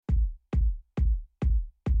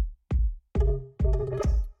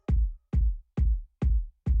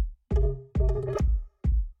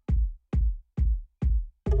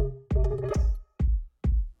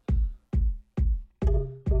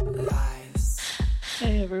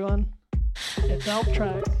Hey everyone, it's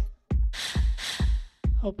alptrack.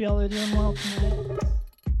 Hope y'all are doing well tonight.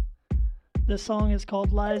 This song is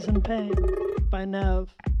called Lies and Pain by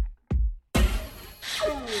Nev.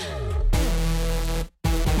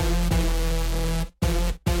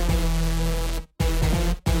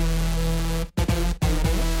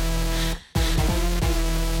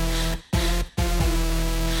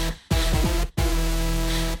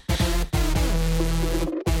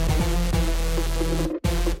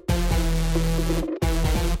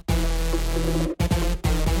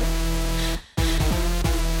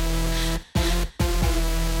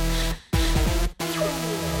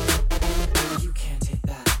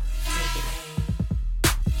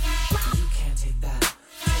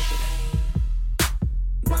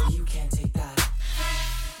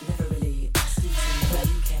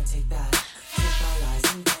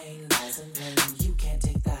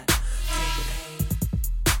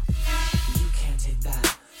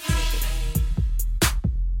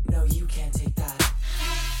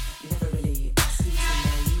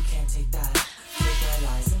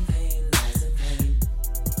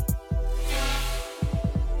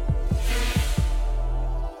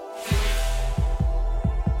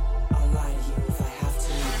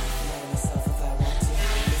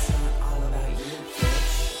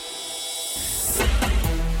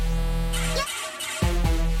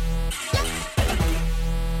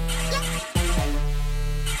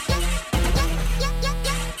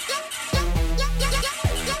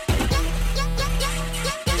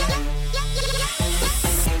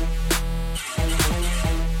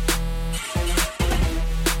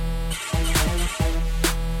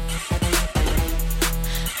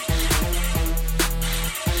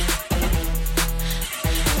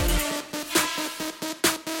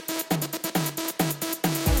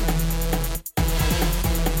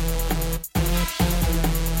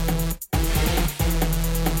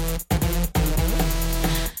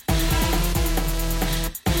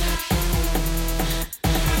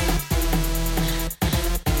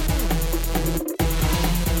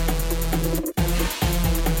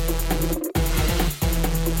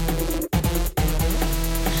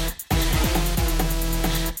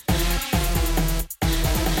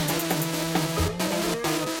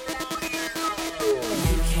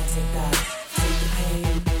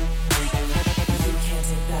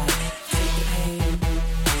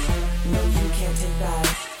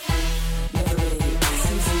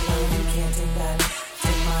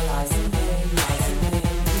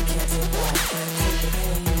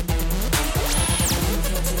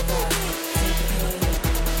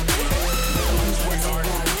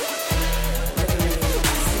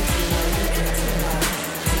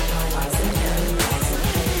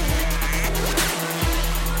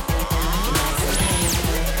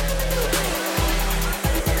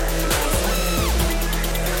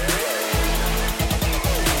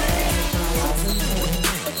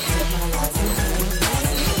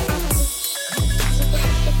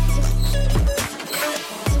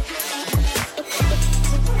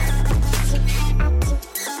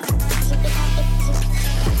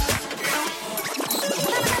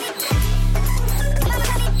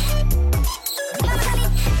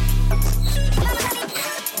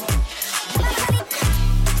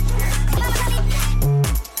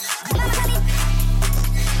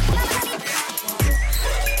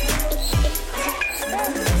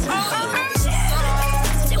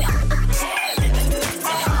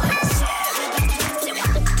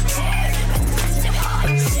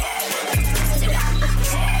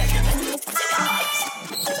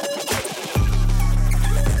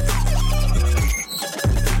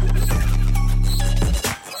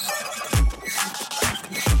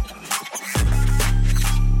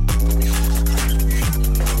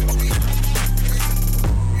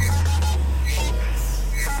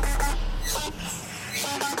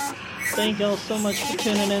 Thank y'all so much for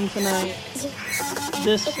tuning in tonight.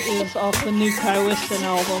 This is off the new Kai Whiston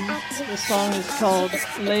album. The song is called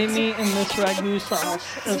Lay Me in This Ragu Sauce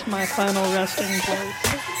as my final resting place.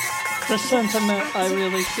 The sentiment I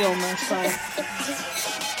really feel myself.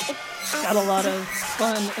 Got a lot of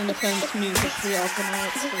fun, intense music throughout the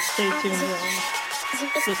night, so stay tuned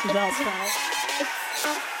in. This is Outside.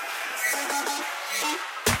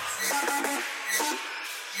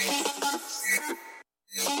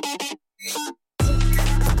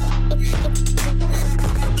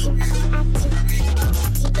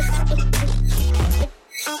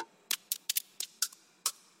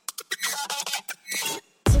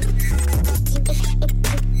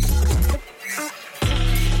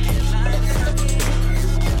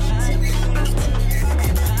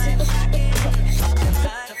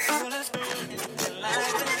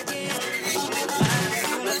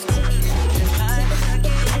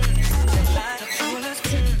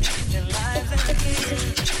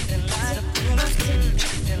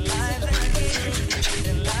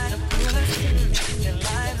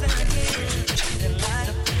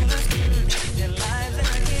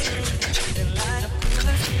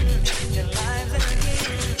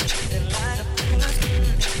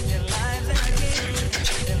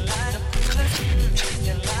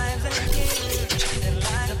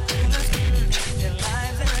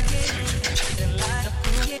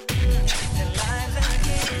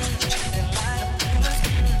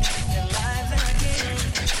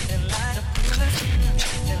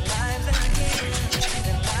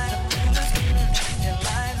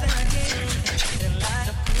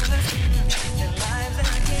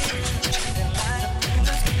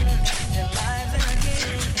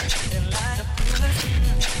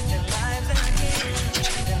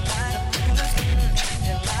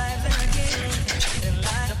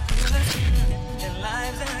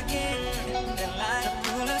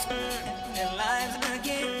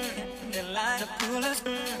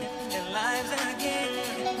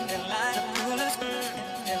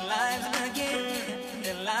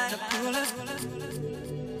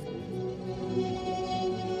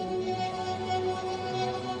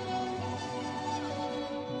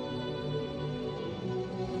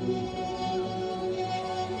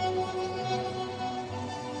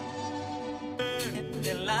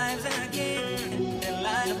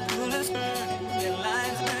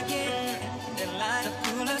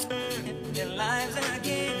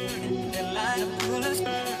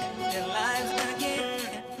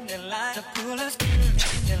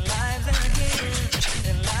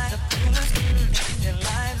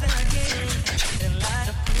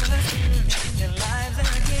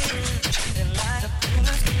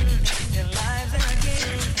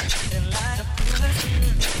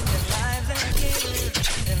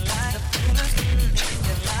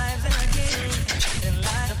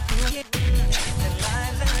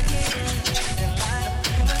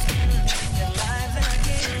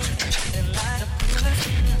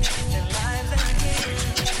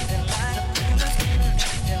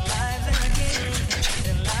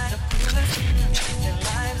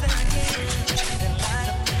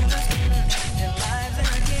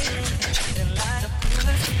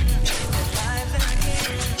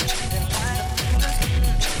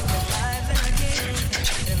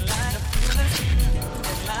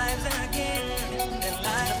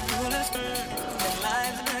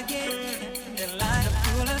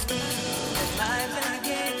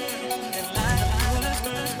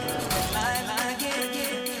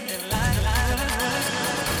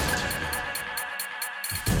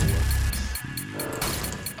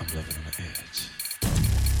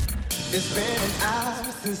 It's been an hour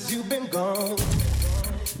since you've been gone,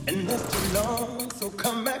 and that's too long, so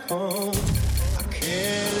come back home. I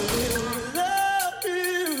can't live without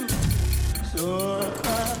you, so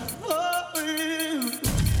I love you.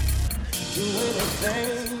 Do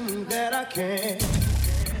anything that I can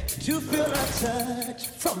to feel that touch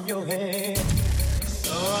from your hand.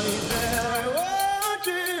 Sorry that I want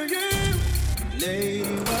you, lady,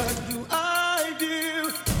 what do I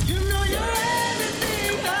do? You know you're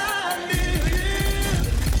everything I need.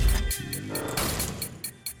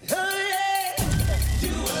 Oh yeah, do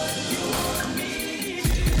what you want me to.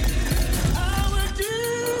 I will do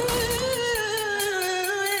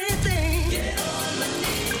anything. Get on my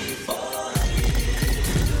knees for you.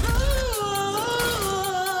 Oh,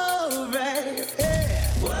 baby,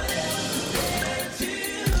 what else is there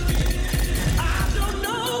to do? I don't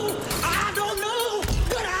know,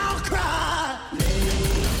 but I'll cry.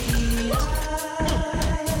 Lady, I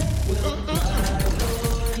will cry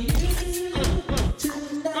for you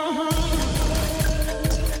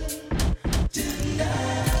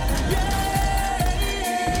tonight.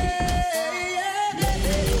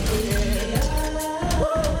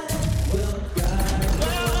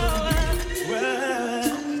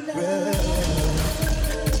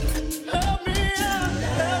 Help me out.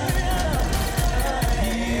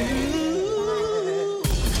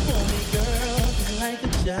 For me, girl, just like a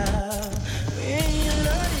child. When you're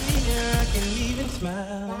learning, I can even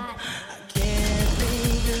smile. I can't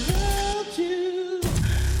think without you.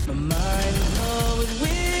 My mind is always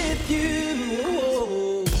with you.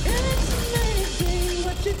 Oh, it's amazing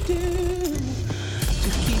what you do to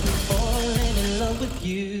keep me falling in love with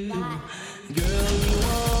you. Girl, you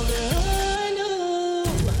are the I know.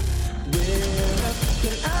 Where else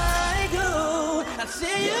can I go? I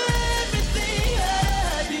say you're everything I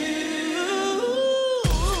do,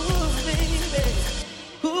 baby.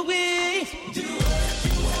 Ooh, we do what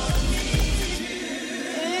you want me to.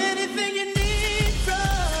 Anything you need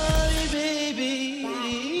from me, baby.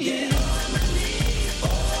 Get on my knees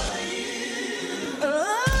for you. Oh,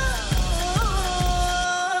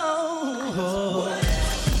 what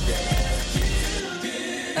else is there to do?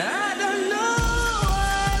 I don't know,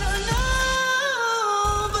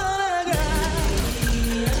 but I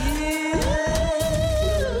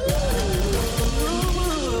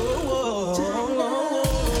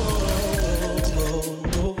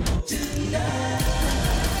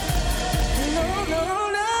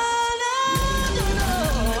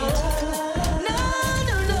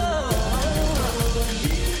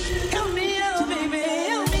Help me out, baby.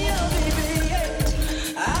 Help me out, baby.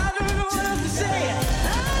 I don't know what else to say. I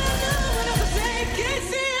don't know what else to say.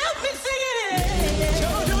 Casey, help me sing it.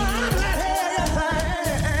 Jojo, I'm not here.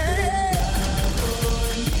 Yes,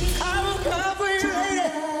 I will come for you, lady.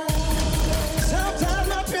 Sometimes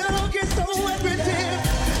my pillow gets so wet with tears.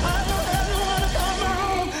 I don't ever want to come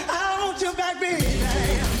home. I want you back, baby.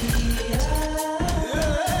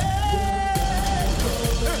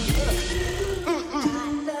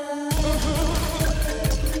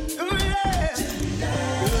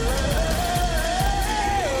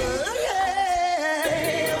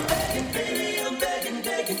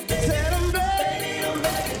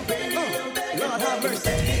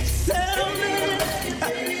 Settle me.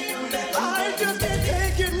 I just can't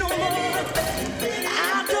take it no more.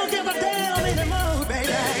 I don't give a damn anymore, baby.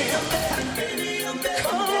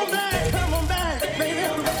 Come on back,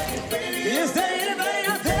 baby. Is there anybody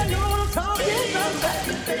out there know what I'm talking about?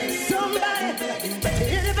 Somebody,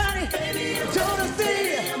 anybody, don't see?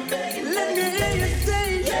 Let me hear you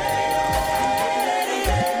say yeah.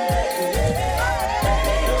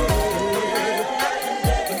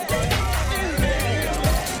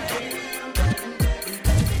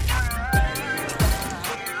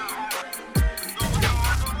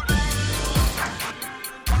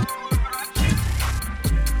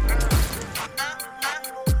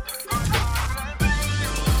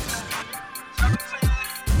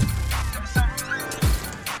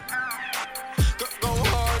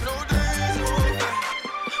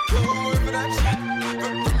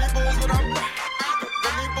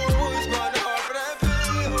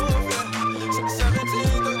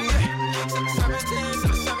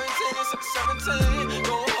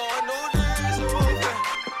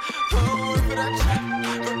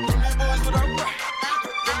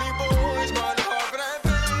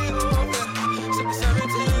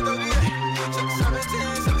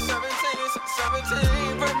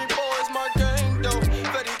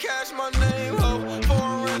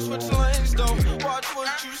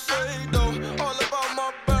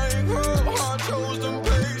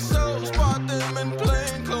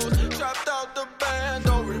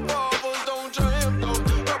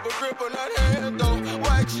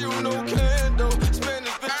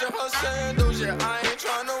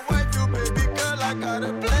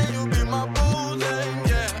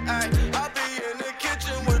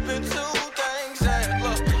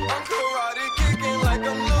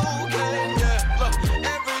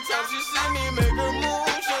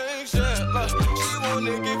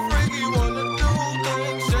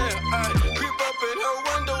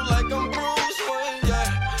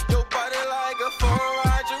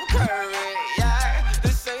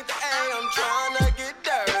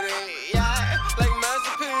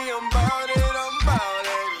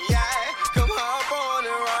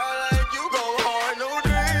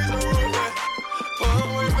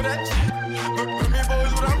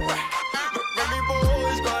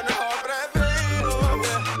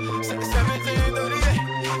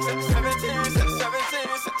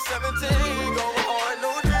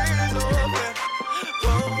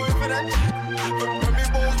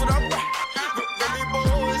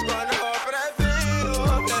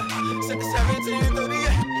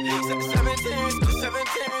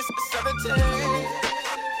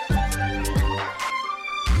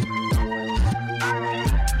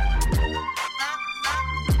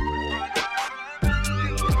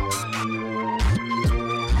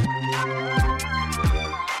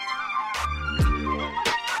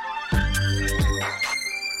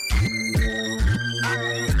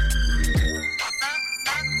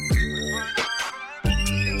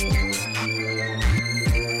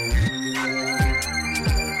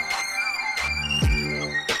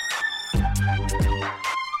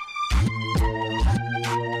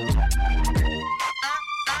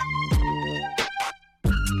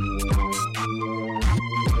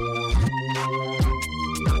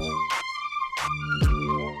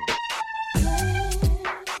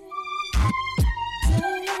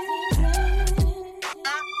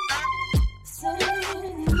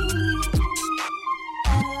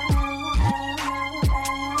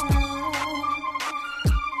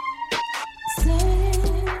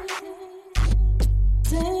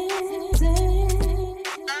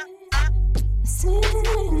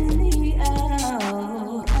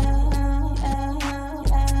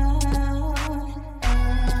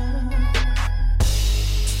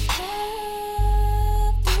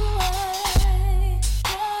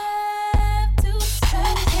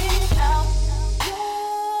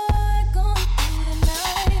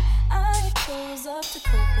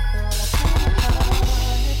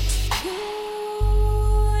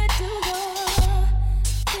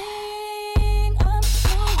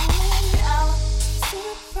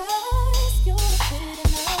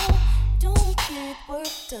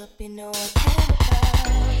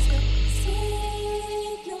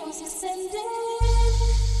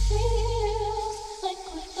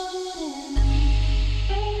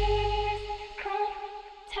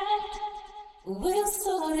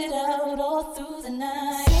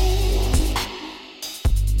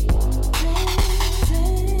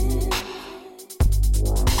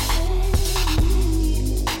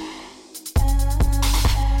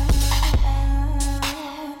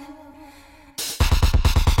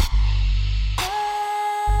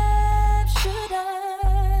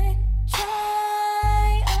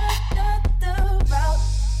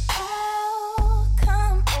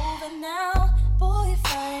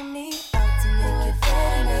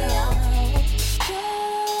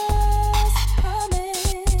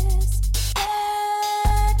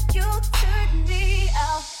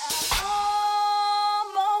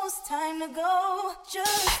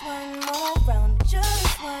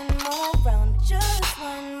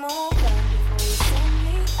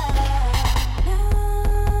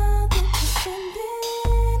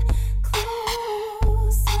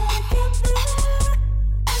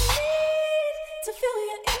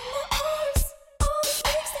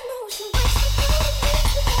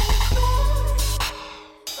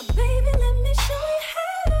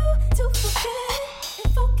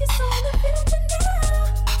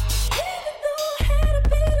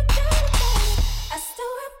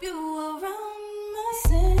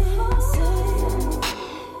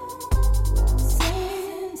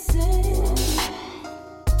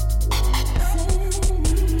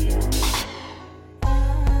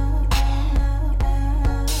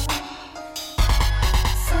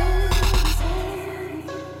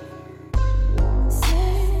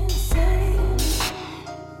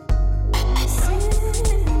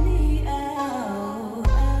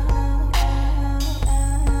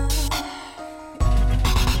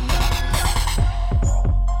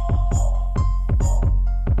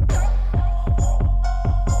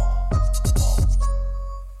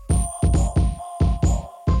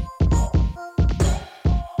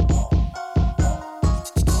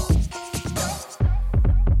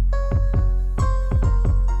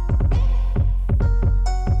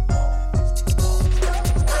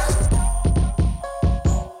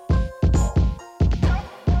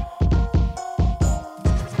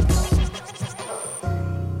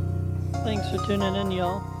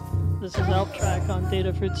 This is alptrack on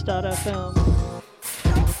datafruits.fm.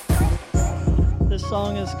 This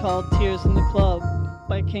song is called Tears in the Club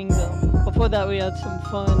by Kingdom. Before that we had some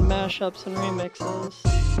fun mashups and remixes.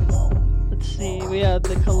 Let's see, we had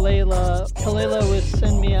the Kalela with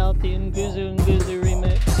Send Me Out, the Nguzu Nguzu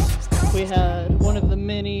remix. We had one of the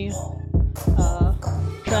many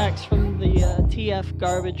tracks from the TF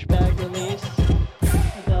Garbage Bag release.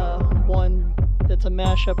 The one that's a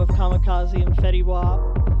mashup of Kamikaze and Fetty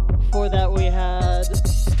Wap. Before that we had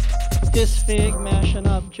Disfig mashing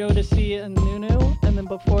up Jodeci and Nunu. And then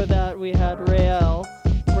before that we had Rael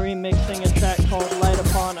remixing a track called Light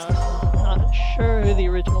Upon Us. Not sure who the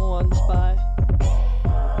original one's by.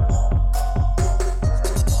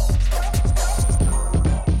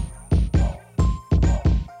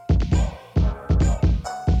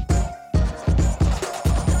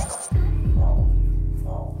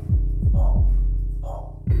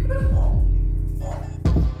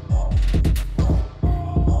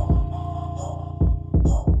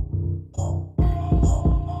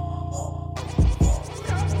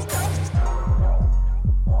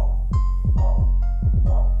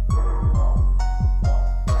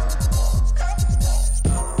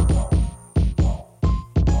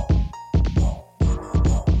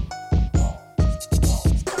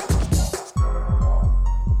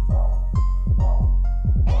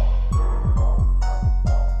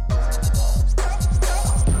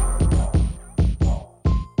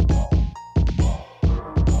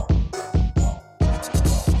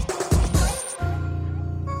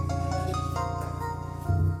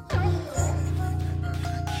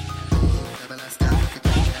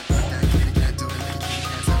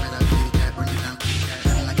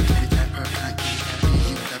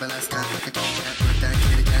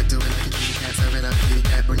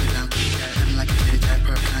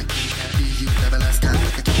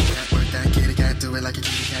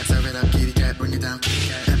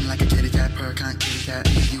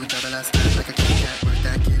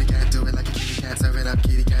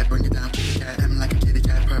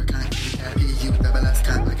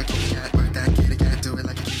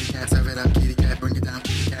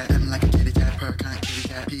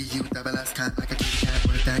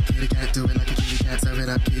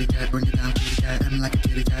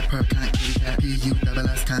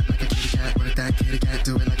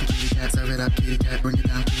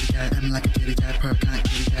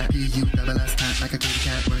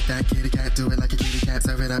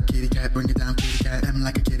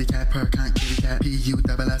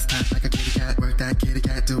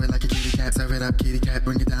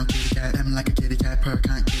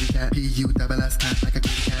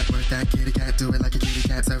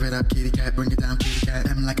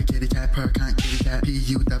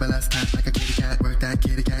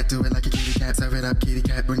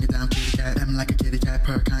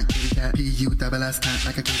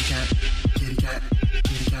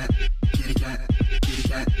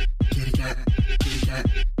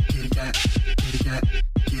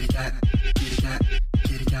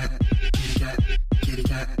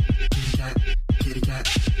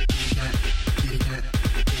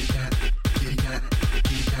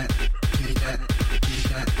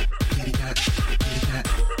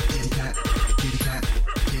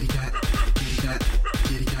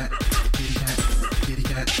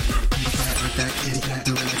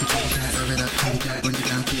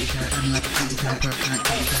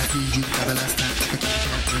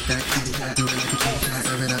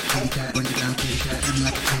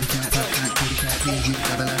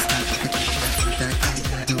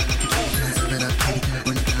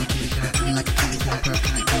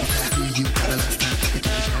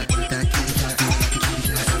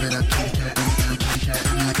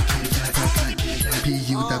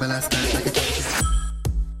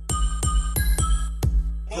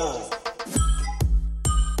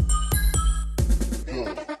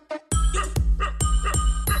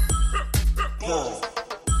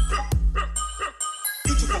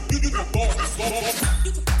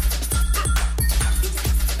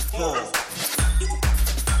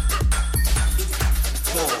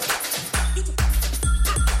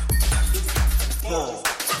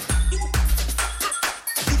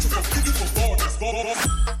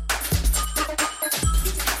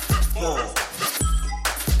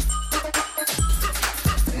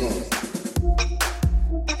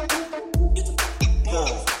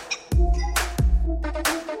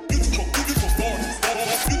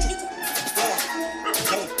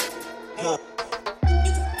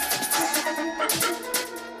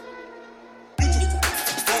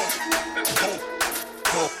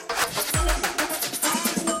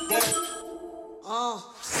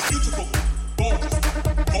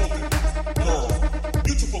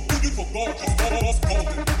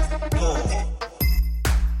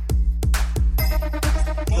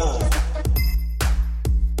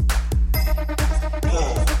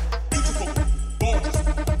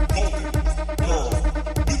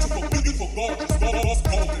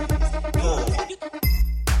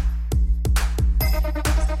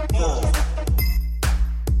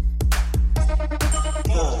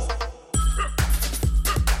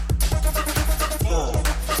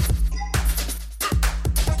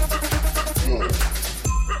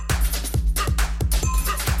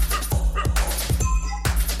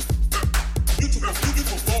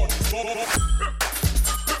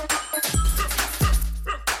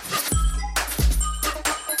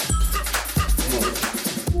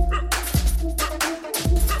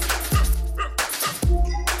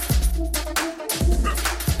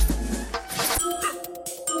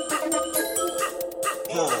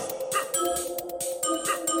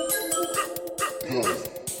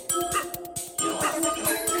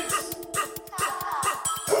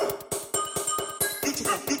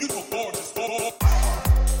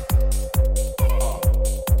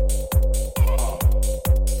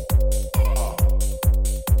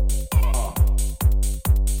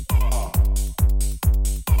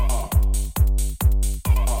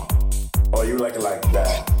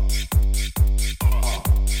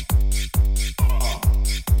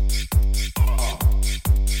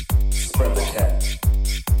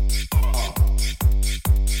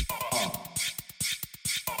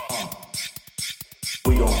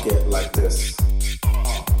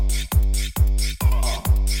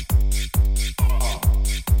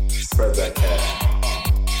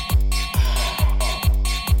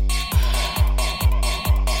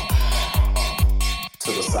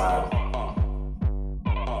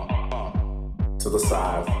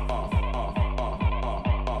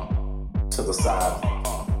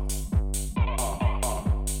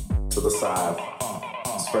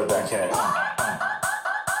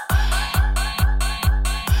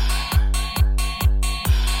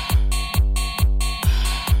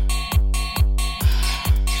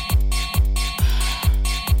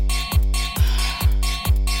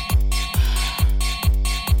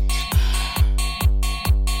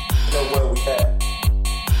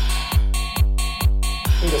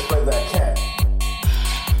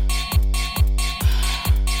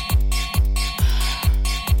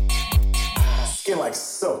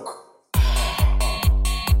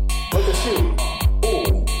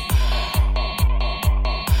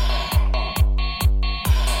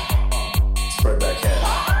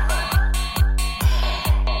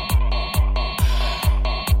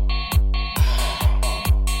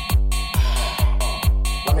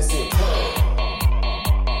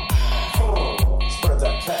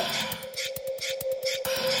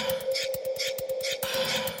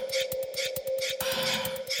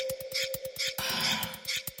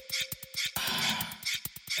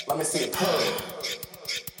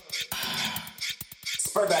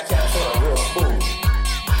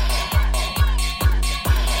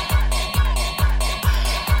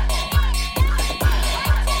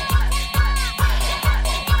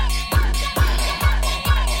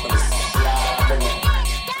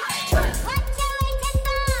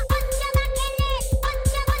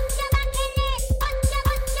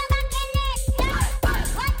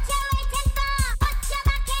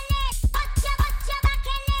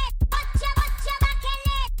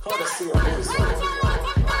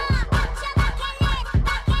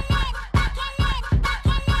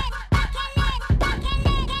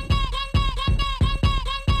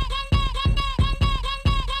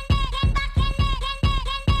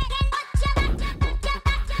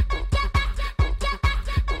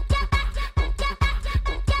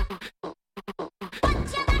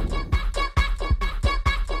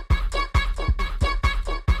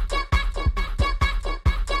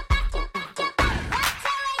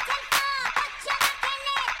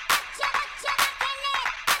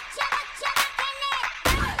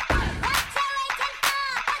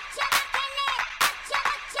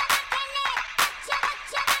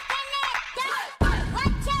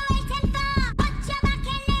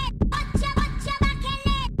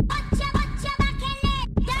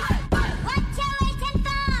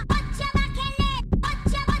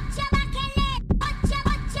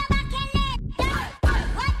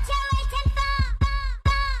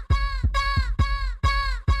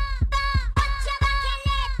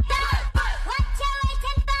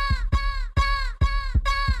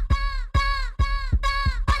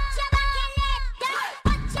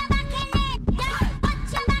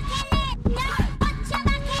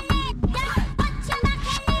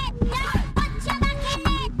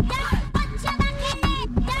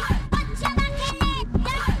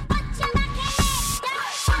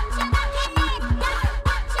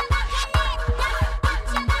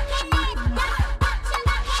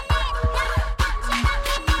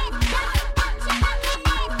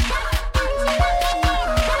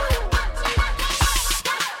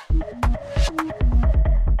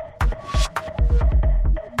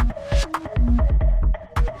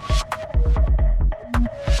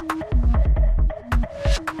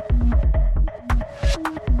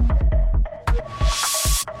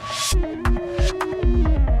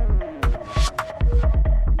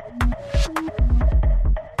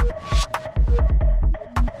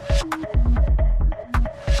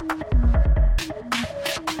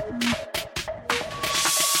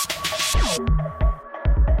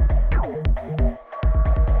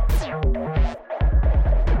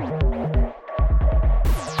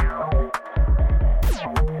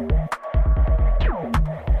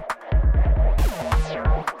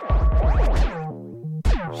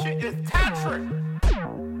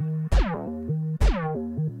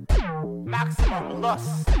 maximum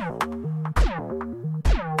lust.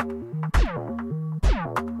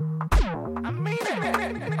 I mean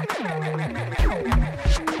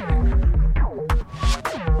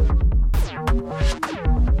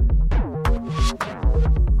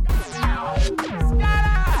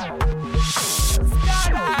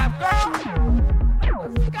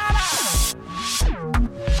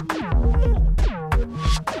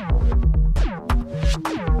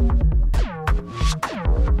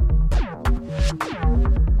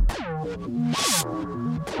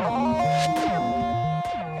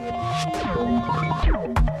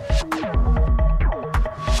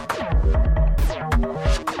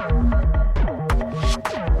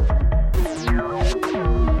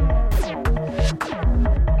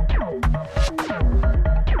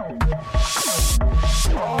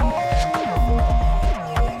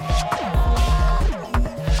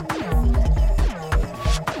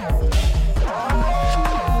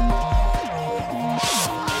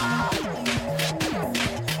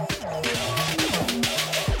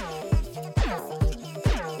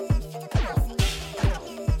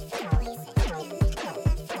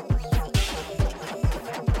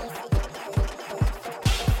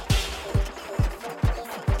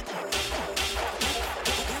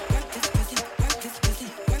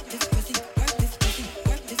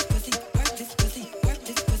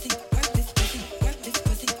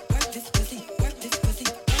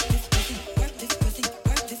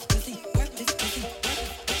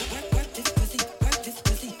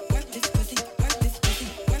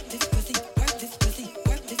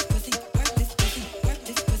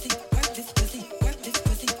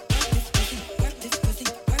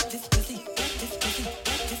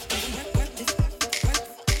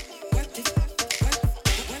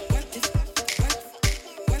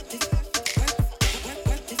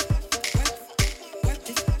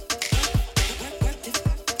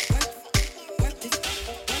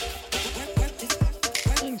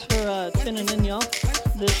tuning in, y'all.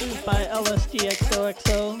 This is by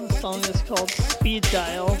LSDXOXO. The song is called Speed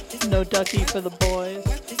Dial, No Ducky for the Boys.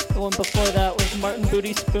 The one before that was Martin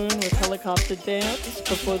Booty Spoon with Helicopter Dance.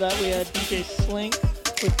 Before that we had DJ Slink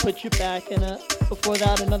with Put You Back in It. Before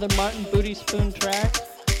that another Martin Booty Spoon track,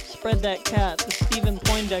 Spread That Cat, the Stephen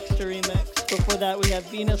Poindexter remix. Before that we had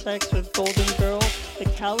Venus X with Golden Girl, the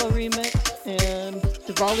Kala remix, and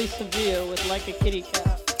Diwali Sevilla with Like a Kitty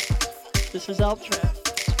Cat. This is alptrack.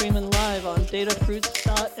 Streaming live on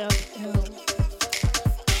datafruits.fm.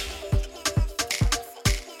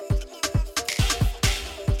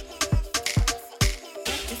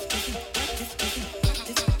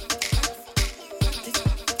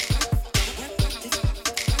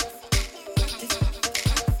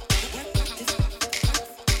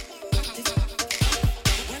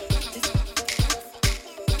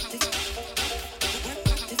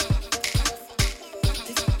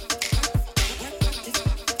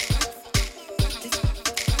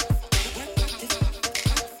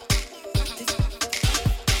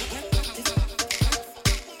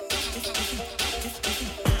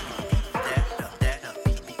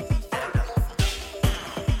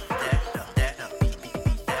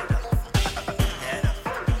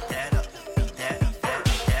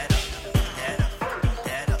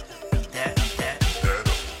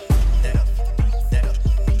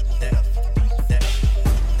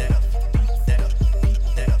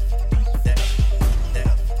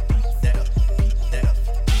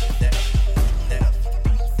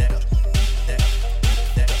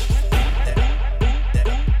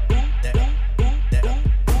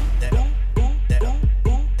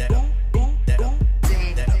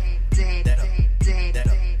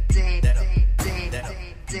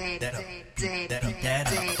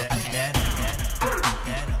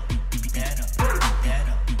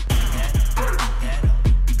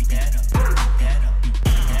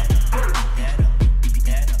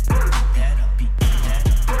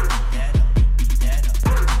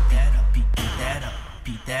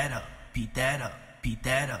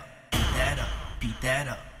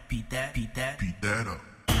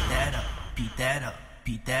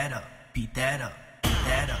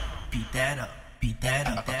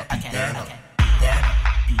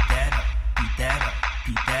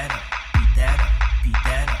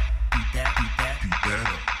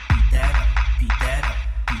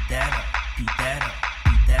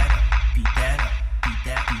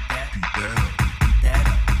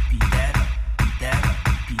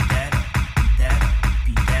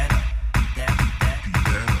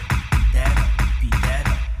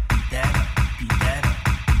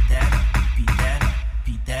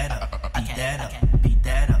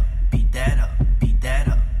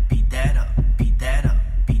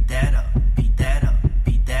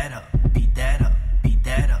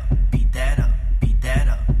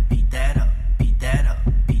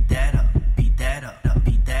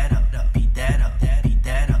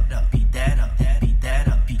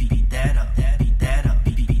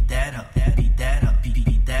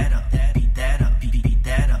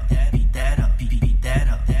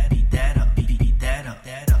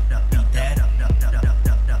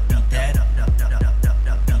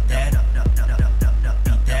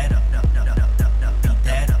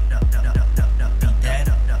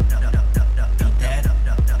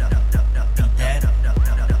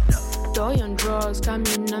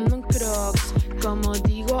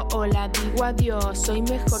 soy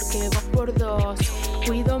mejor que vos por dos.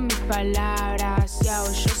 Cuido mis palabras, y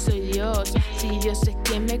ahora yo soy Dios. Si Dios es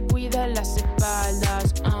quien me cuida las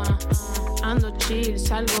espaldas. Ando chill,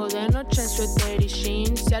 salgo de noche en suéter y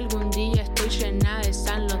jeans. Si algún día estoy llena de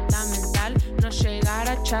sanlota mental, no llegar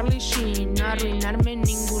a Charlie Sheen, no arruinarme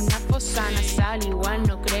ninguna fosa nasal. Igual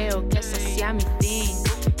no creo que ese sea mi thing.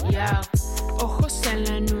 Yeah. Ojos en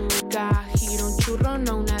la nuca, giro un churro,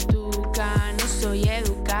 no una tuca. No soy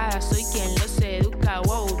educada, soy quien los educa.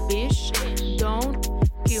 Wow, bitch, don't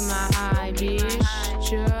kill my high, bitch.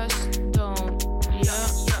 Just don't, yeah.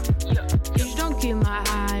 Bitch, don't kill my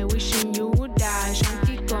high, wishing you would die.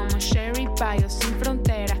 Yankee como Sherry Pie, sin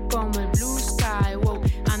fronteras como el Blue Sky. Wow,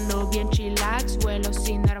 ando bien chillax, vuelo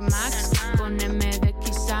sin Air Max. Con M de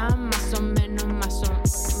quizá, más o menos, más o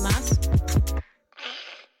más.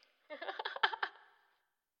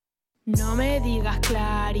 No me digas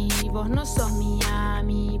Clary, vos no sos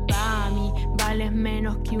Miami, pa' mí vales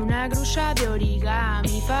menos que una grulla de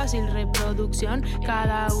origami. Fácil reproducción,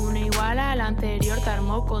 cada una igual a la anterior. Te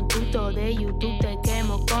armó con tuto de YouTube, te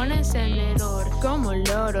quemo con encendedor. Como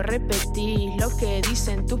loro repetís lo que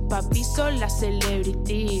dicen tus papis, son las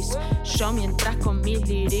celebrities. Yo mientras con mis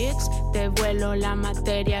lyrics te vuelo la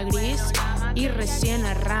materia gris. Y recién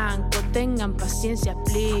arranco, tengan paciencia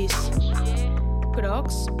please.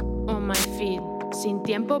 Crocs on my feet, sin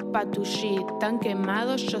tiempo pa' tu shit. Tan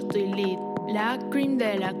quemado yo estoy lit. La cream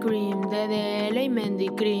de la cream, DDL y Mendy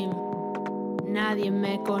Cream. Nadie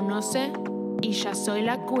me conoce y ya soy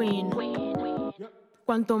la queen.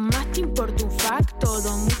 Cuanto más te importa un fact,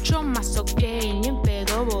 todo mucho más ok. Ni en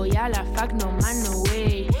pedo voy a la fac, no man, no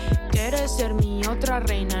way. Quieres ser mi otra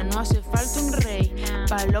reina, no hace falta un rey.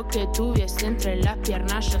 Pa' lo que tuviese entre las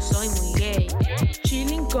piernas, yo soy muy gay.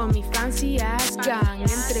 Chilling con mi fancy ass gang,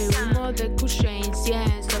 entre humo de cuche e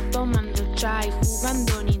incienso, tomando chai,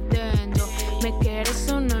 jugando Nintendo. ¿Me quieres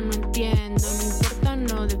o no? No entiendo, no importa,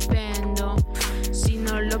 no dependo. Si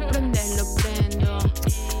no lo prendes, lo prendo.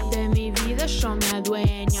 De mi vida yo me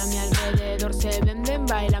adueño, a mi alrededor se venden,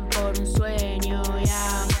 bailan por un sueño,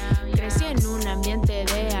 yeah. Crecí en un ambiente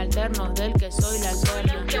de alternos del que soy la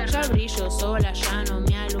alterna. Ya brillo sola, ya no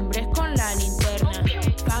me alumbres con la linterna.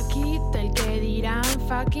 Fuck it, el que dirán,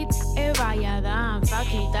 fuck it, Eva y Adán.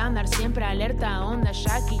 Fuck it, andar siempre alerta, onda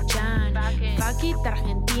Jackie Chan. Fuck it,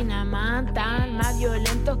 Argentina, man, tan más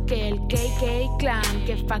violentos que el KK Clan.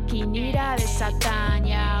 Que fucking ira de Satán,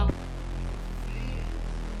 yeah.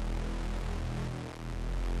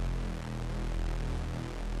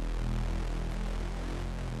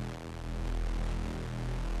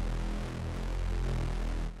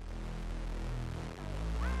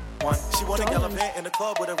 She wanna gallivant in the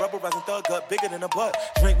club with a rubberizing thug gut bigger than a butt.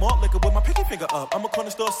 Drink malt liquor with my pinky finger up. I'm a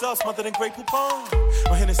corner store sell smothered in Grey Poupon.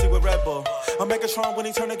 Or Hennessy with Red Bull. I'm Megatron when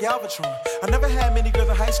he turned to Galvatron. I never had many girls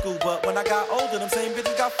in high school, but when I got older, them same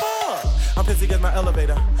bitches got fucked. I'm pissy as my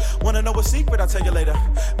elevator. Wanna know a secret? I'll tell you later.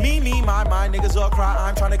 Me, my niggas all cry.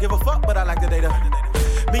 I'm trying to give a fuck, but I like the data.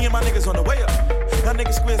 Me and my niggas on the way up. Y'all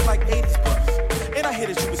niggas squares like 80s bucks. And I hear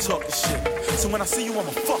that you been talking shit. So when I see you,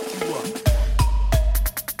 I'ma fuck you up.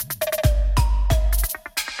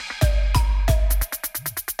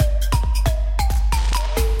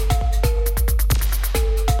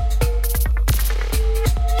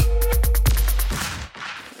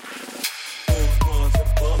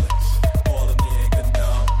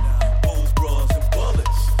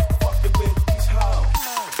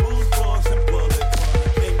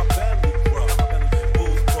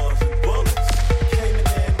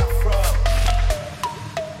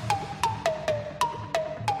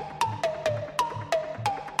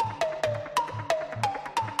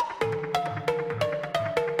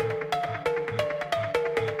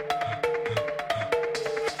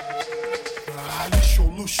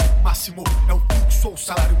 É o fluxo ou o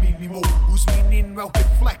salário mínimo. Os meninos é o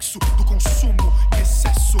reflexo do consumo em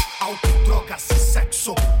excesso. Álcool, drogas e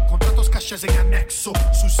sexo. Contrata os cachês em anexo.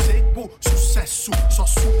 Sossego, sucesso, só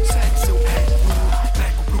sucesso eu rego.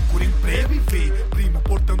 Prego, procura emprego e vê. Primo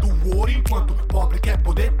portando ouro enquanto pobre quer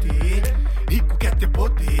poder ter. Rico quer ter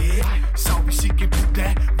poder. Salve-se quem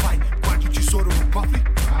puder. Vai, guarde o tesouro no cofre.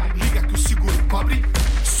 Liga que o seguro cobre.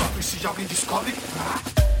 Sofre se alguém descobre.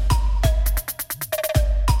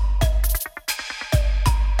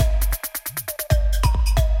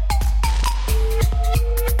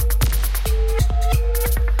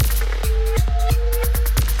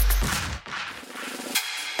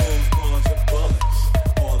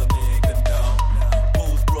 All the niggas know.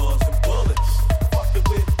 Booze, bras, and bullets. Fuck it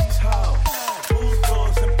with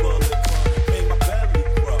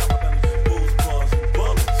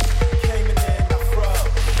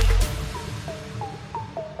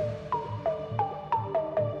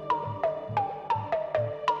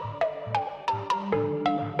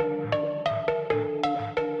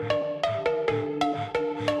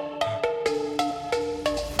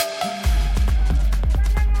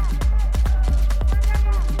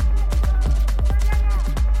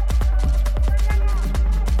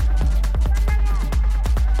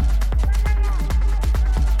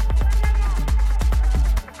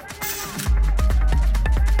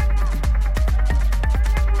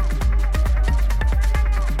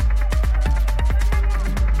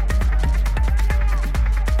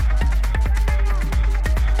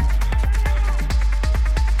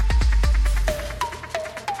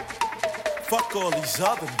these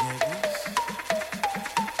other niggas.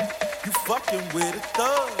 You fucking with a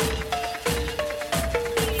thug.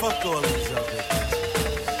 Fuck all these other niggas.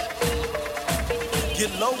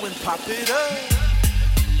 Get low and pop it up.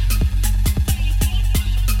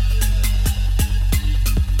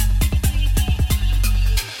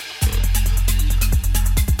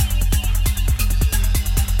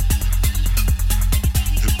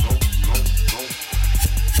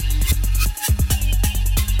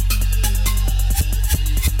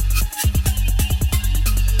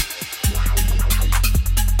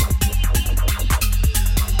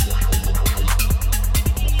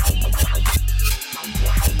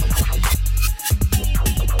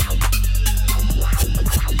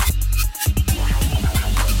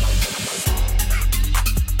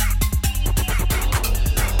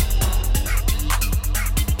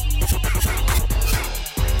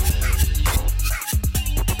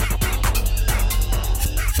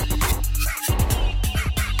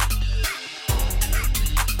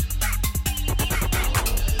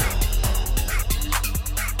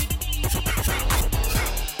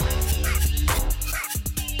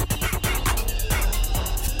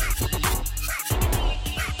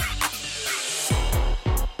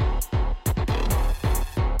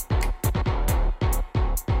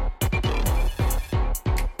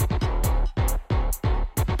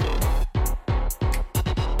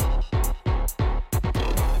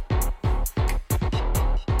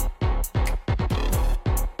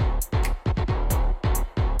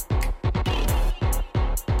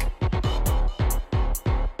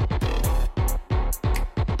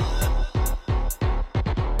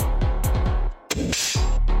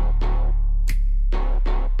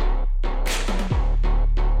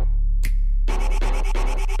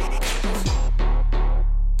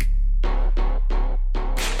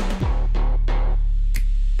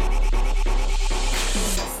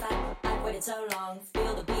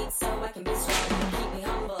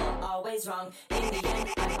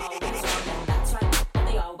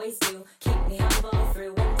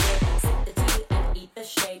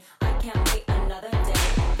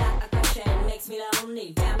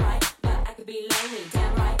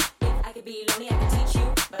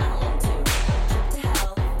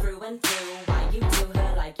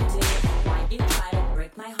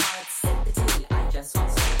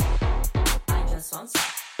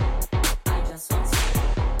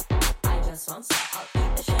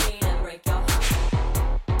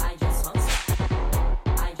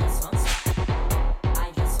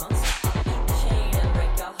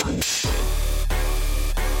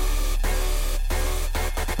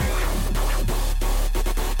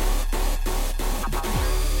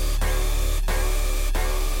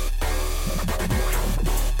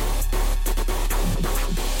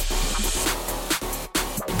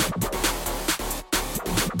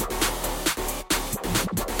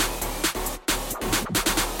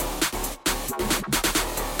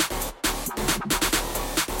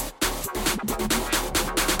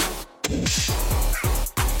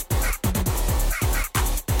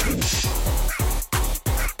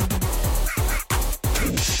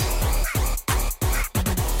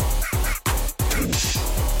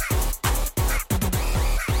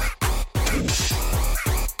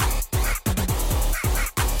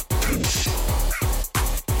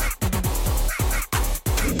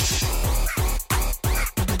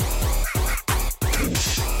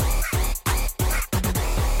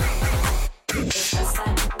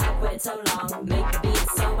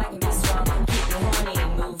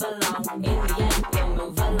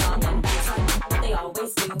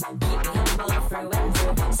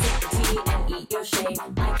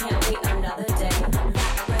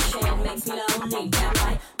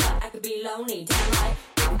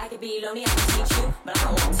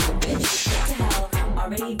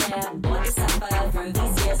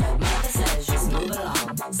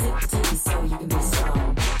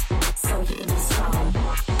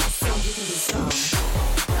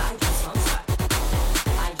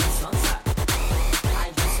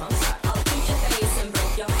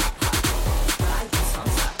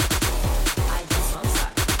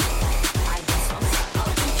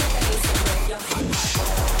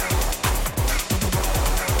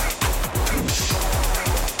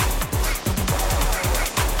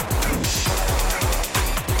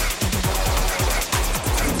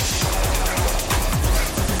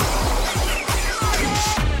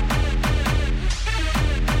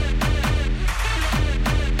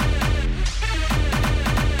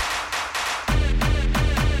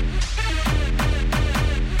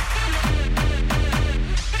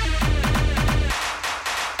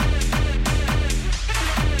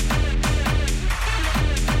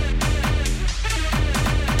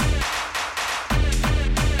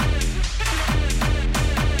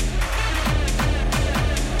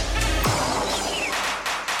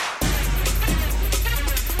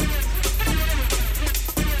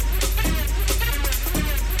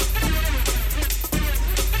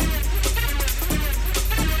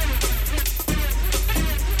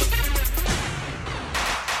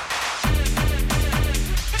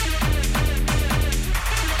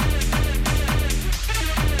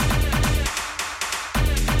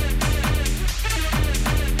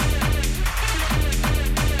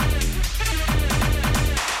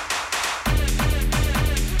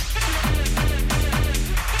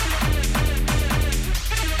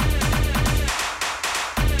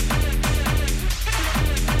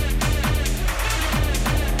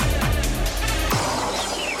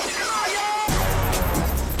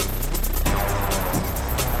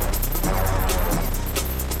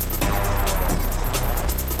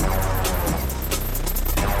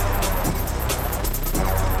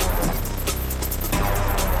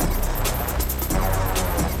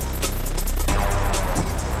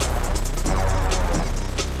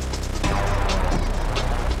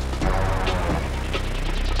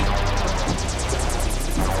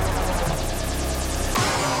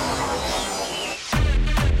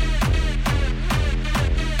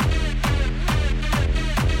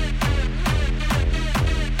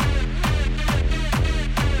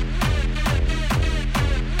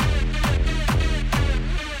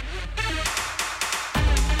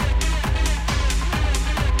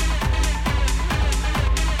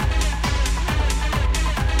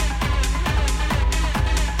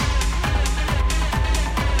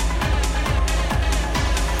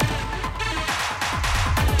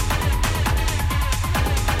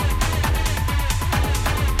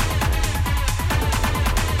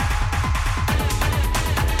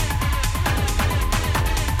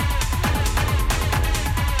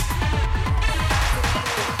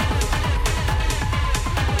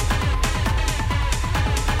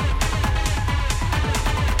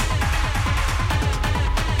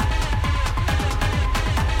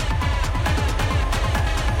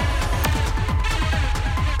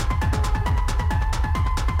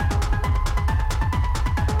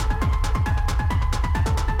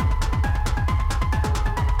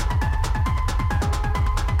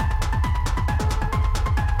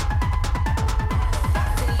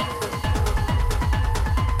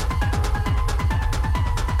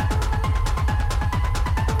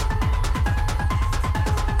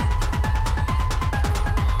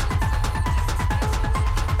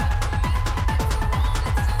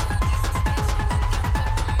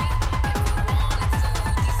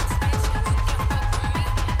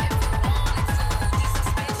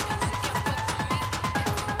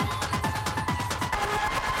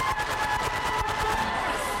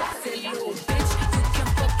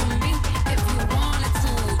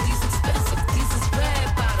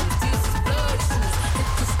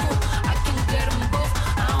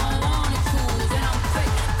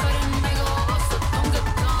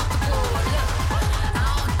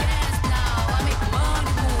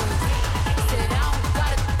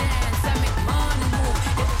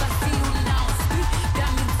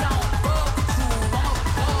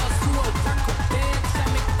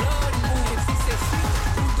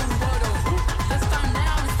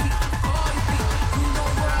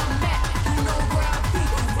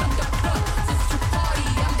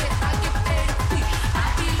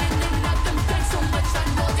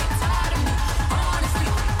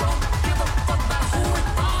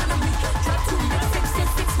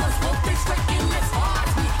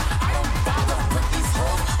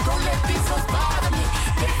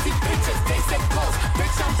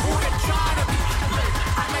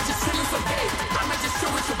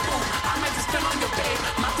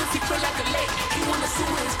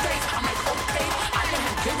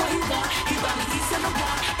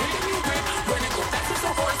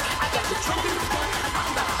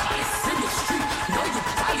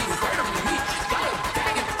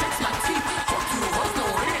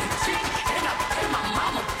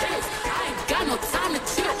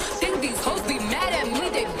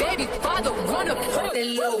 wanna put that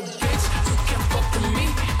little bitch. You can fuck with me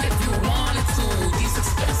if you wanted to. These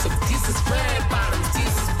expensive, these is red bottoms,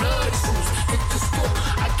 these is blood shoes. Hit the store,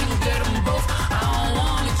 I can get them both. I don't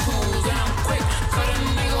wanna choose, and I'm quick. Cut a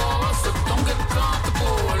nigga off, so don't get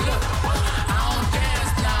comfortable. Look, I don't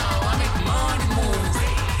dance now, I make money move.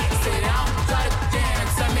 Say I don't gotta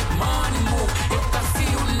dance, I make money move. If I see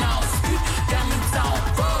you now, speak, that means I don't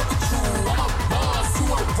fuck with you. I'm a boss, you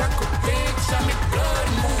a record bitch, I make blood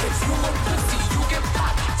move. If you a pussy, you get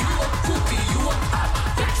popped. You a groupie, you a pop.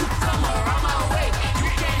 Don't you come around my way, you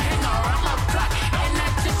can't hang around my block. And I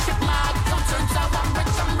just ship my account, turns out I'm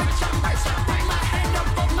rich, I'm rich, I'm rich. Bring my hand up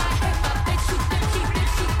on my hip, I think you think, he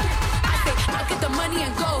thinks you think. I say, I'll get the money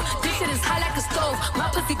and go. This shit is hot like a stove, my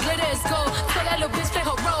pussy glitter is gold. Tell that little bitch play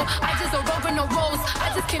her role, I just don't roll with no rolls.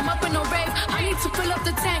 I just came up in no rave, I need to fill up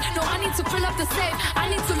the tank. No, I need to fill up the safe. I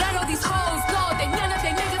need to let all these hoes know that none of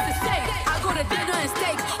they niggas is safe. I go to dinner and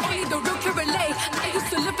steak, only the real can relate. I used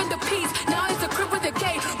to live in the peace, now it's a crib with a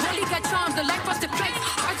gate. Really got charms, the life off the plate.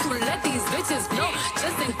 Hard to let these bitches know,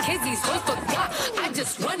 just in case these hoes forgot. I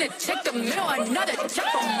just wanna check the mail, another check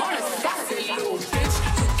from on a sassy little bitch.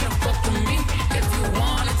 You can fuck with me if you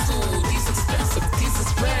wanted to. These expensive, these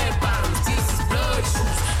is red bottoms, these is blood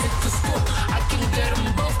shoes. Hit the store, I can get them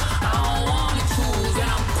both. I don't wanna choose, and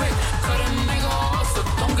I'm quick. Cut a nigga off, so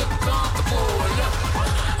don't get comfortable. Look,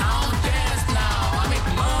 I don't dance now, I make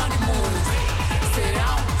money move. Say I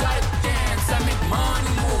don't gotta dance, I make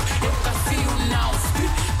money move. If I see you now,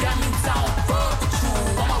 speak, that means I don't fuck with you.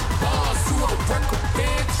 I'm a boss, you a record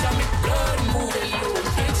bitch, I make blood move. Little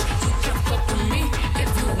bitch, you can fuck with me if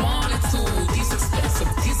you wanted to. These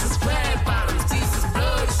expensive, these is red bottoms, these is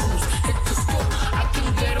blood shoes. Hit the store, I can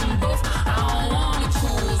get them both. I don't wanna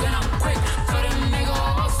choose, and I'm quick. Cut a nigga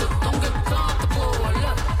off, so don't get comfortable.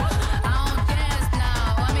 Look, I don't dance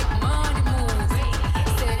now, I make money move.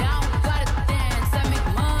 Said I don't gotta dance, I make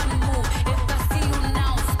money move. If I see you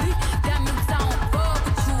now, speak, that means I don't fuck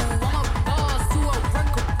with you. I'm a boss, you a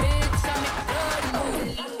record bitch, I make blood move.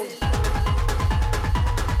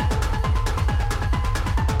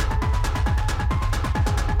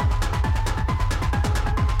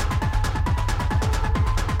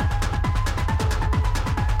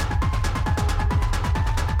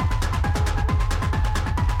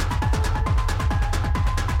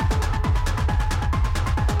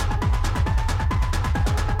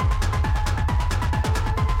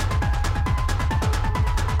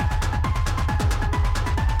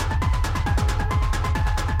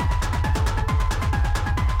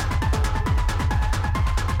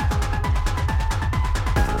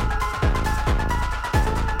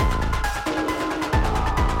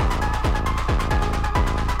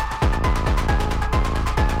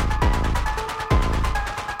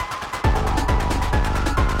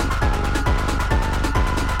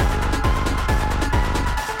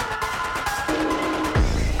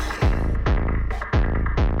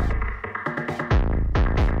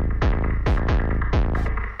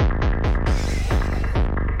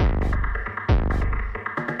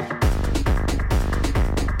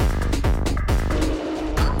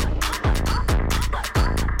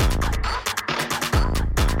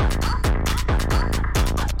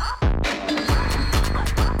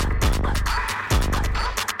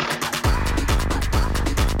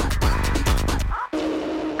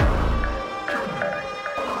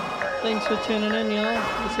 Thanks for tuning in, y'all.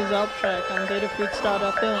 This is alptrack on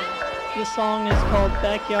datafreaks.fm. This song is called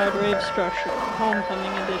Backyard Rave Structure,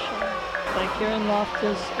 Homecoming Edition, by Karen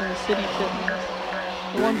Loftus and City Chitlins.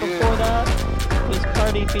 The one before that was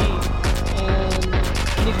Cardi B and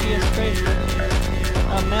Nicki Estrella,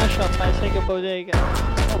 a mashup by Sega Bodega,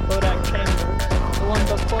 called Bodak Chambers. The one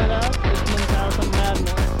before that was Mintasm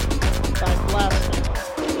Madness by Blasting.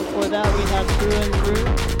 Before that we had Through and Through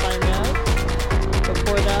by Matt.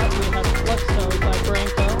 Before that, we had Flexnode by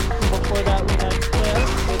Branko. And before that, we had Claire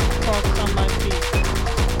with Talks on My Feet.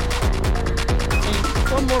 And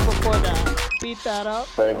one more before that, Beat That Up.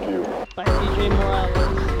 Thank you. By DJ Morales,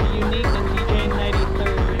 the Unique and DJ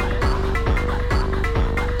 93rd remix.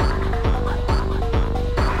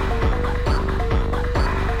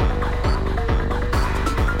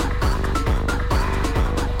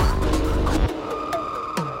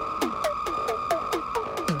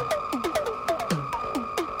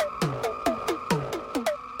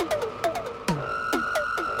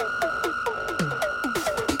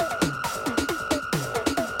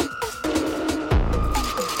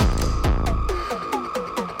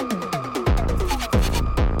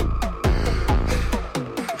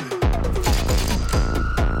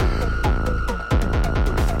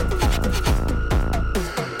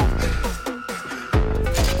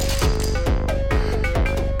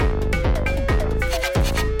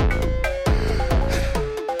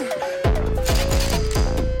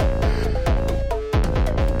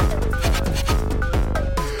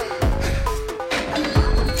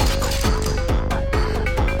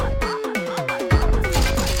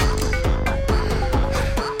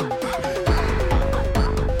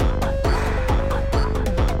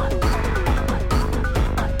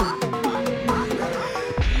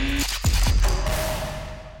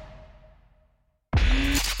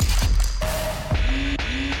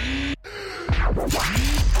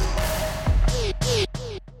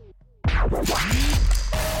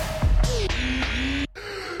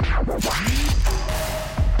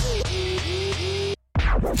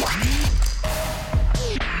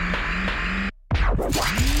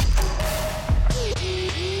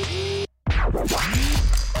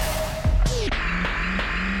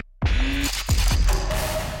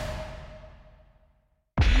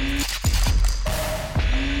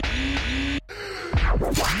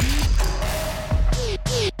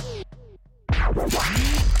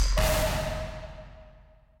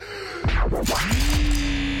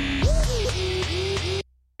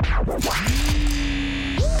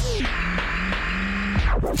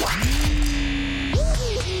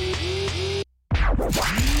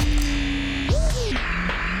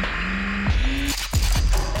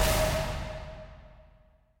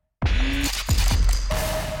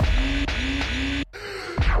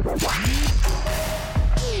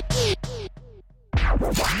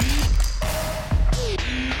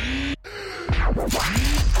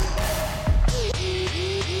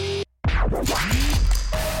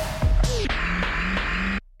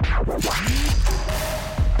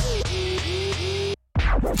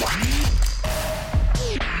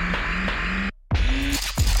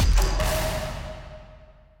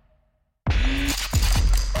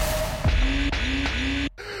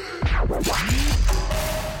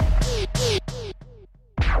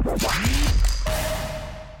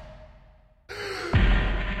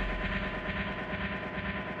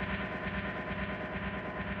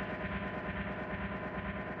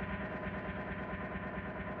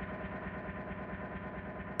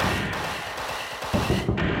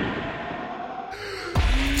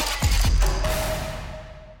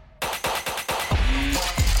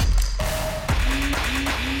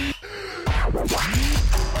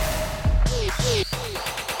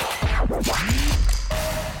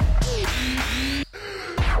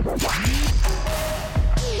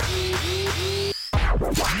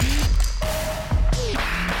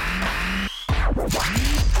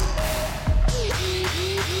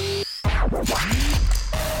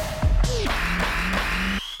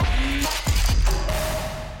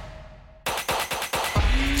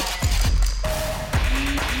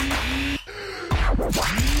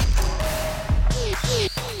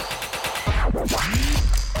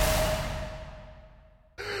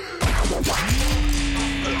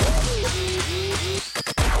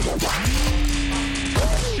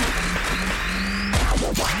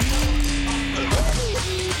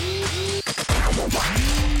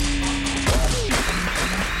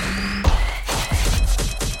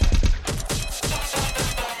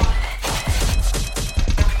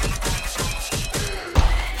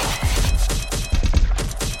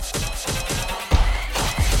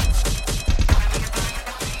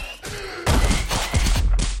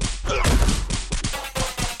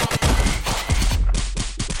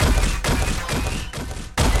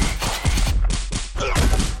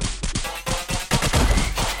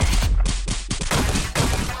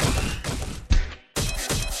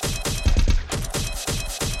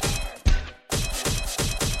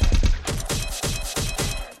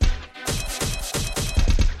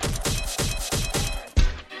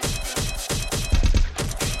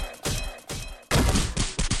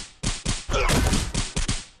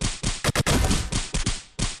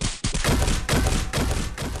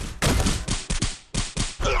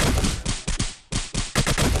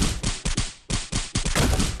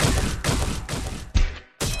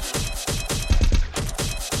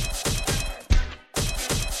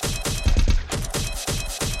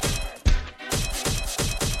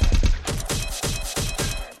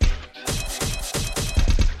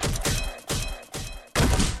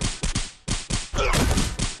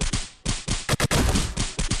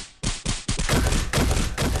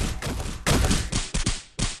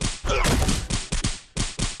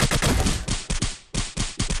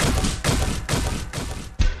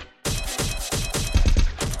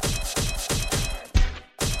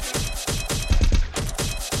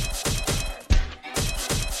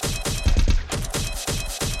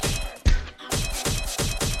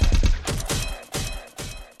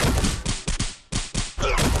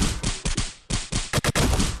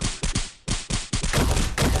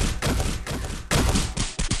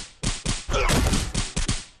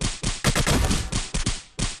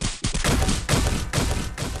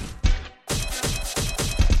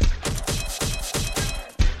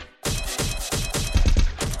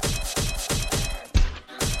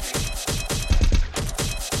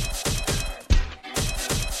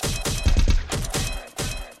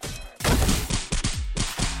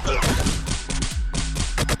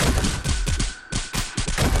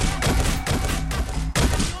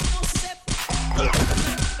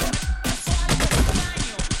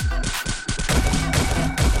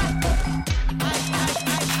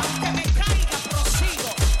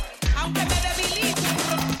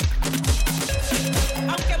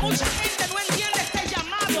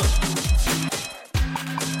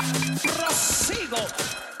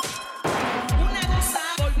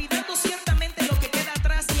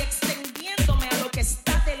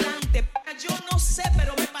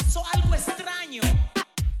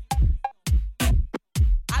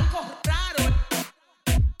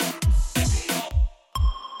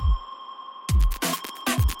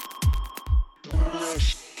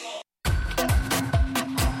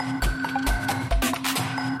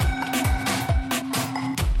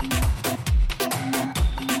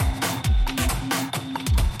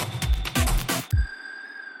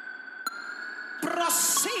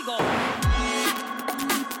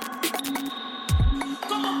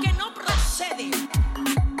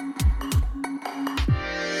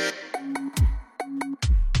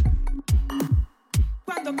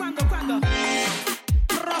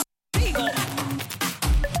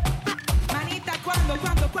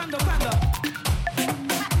 ¿Cuándo?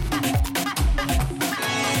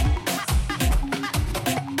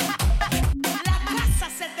 La casa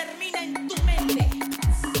se termina en tu mente.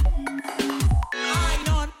 Ay,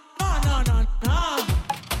 no.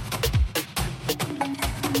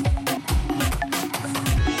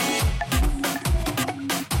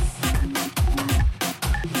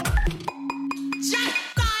 ¡Ya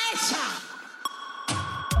está hecha!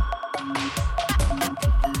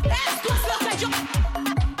 Esto es lo que yo...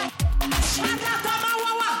 Charrata,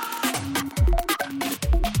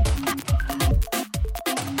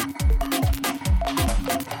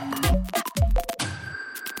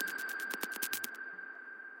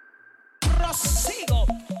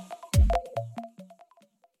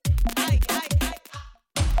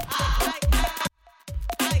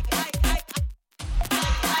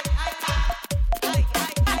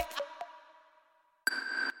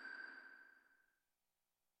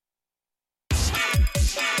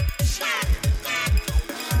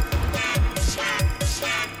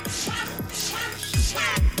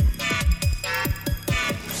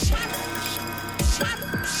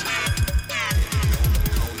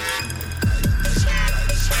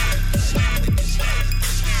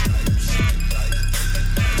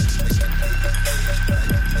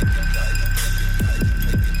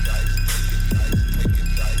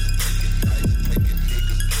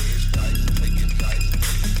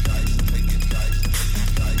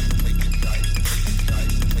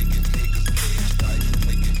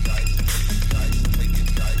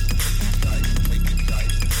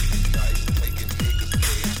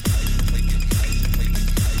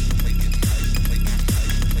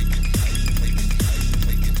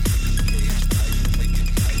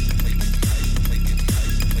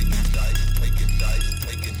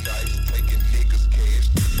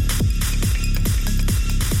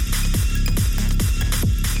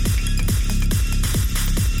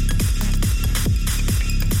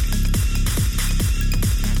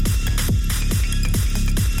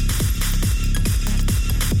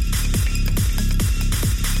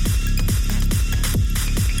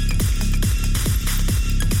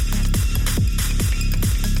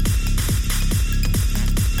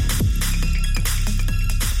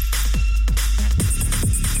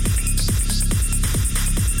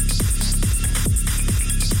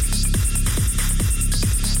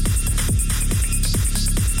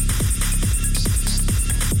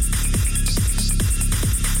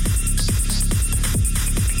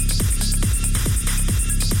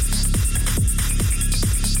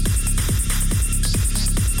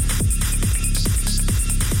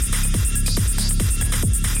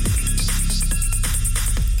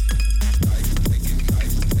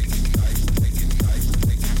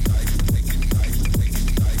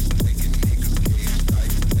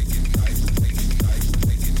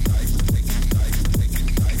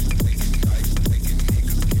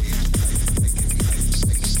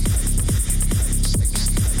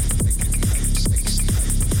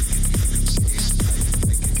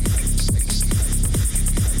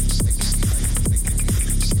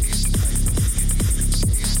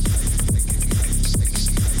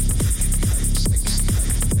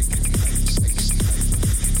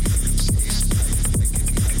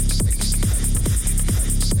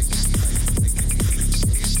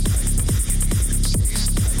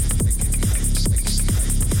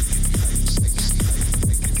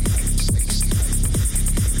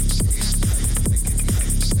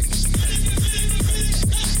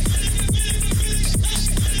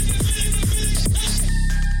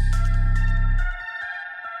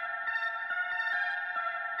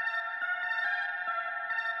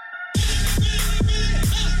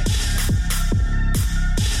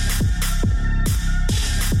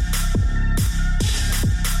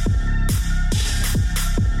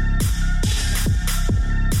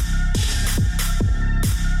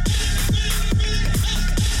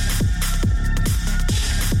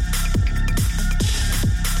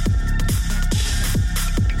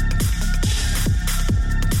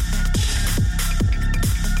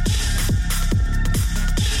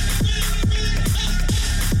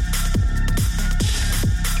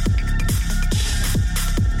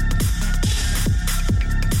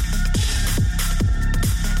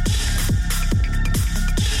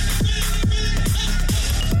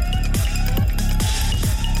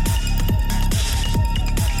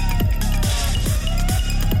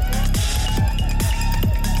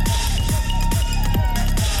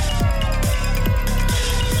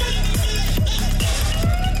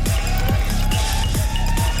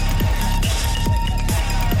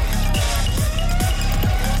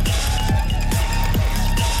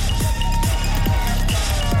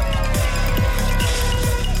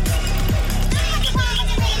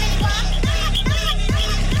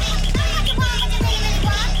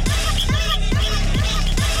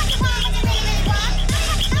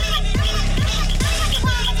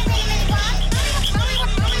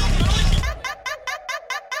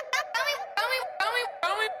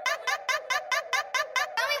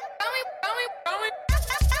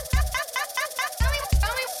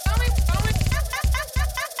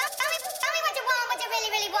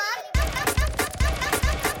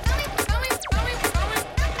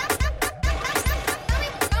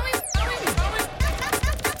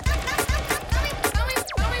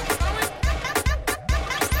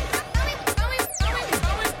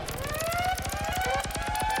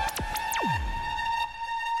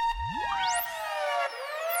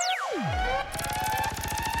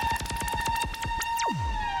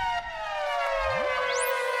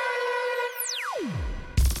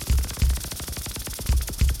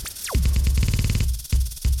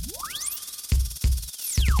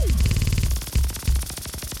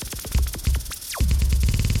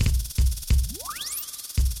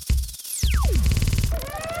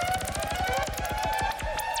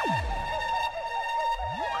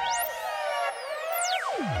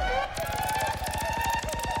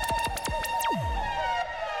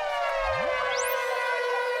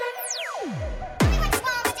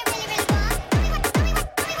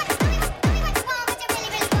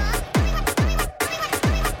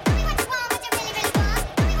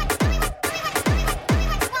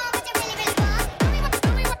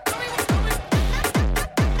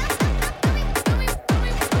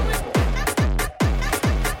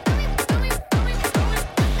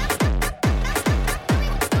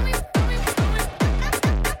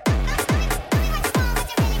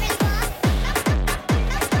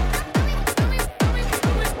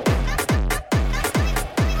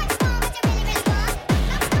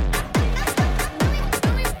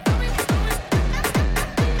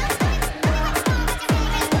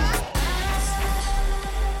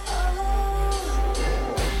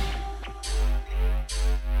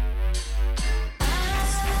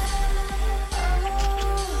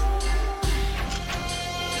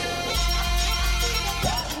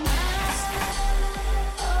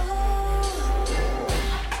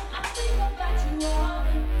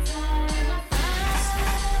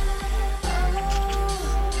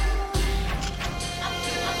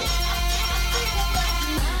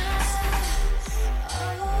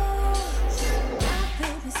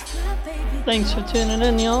 Thanks for tuning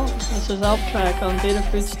in, y'all. This is alptrack on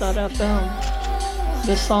datafruits.fm.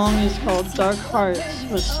 This song is called Dark Hearts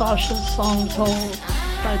with Sasha's Song Told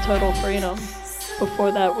by Total Freedom.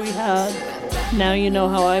 Before that we had Now You Know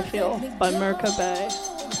How I Feel by Merca Bay.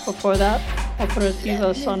 Before that,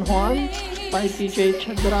 Operativa San Juan by DJ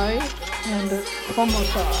Chadrai and Como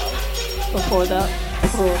Sabes. Before that,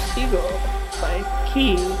 Prosigo by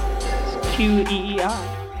Key,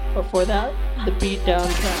 Qeei. Before that, The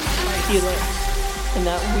Beatdown Track by Healer. And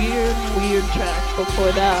that weird track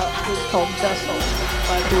before that was called Vessel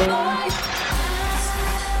by Bloom.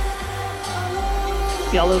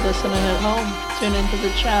 Y'all are listening at home. Tune into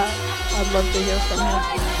the chat. I'd love to hear from you.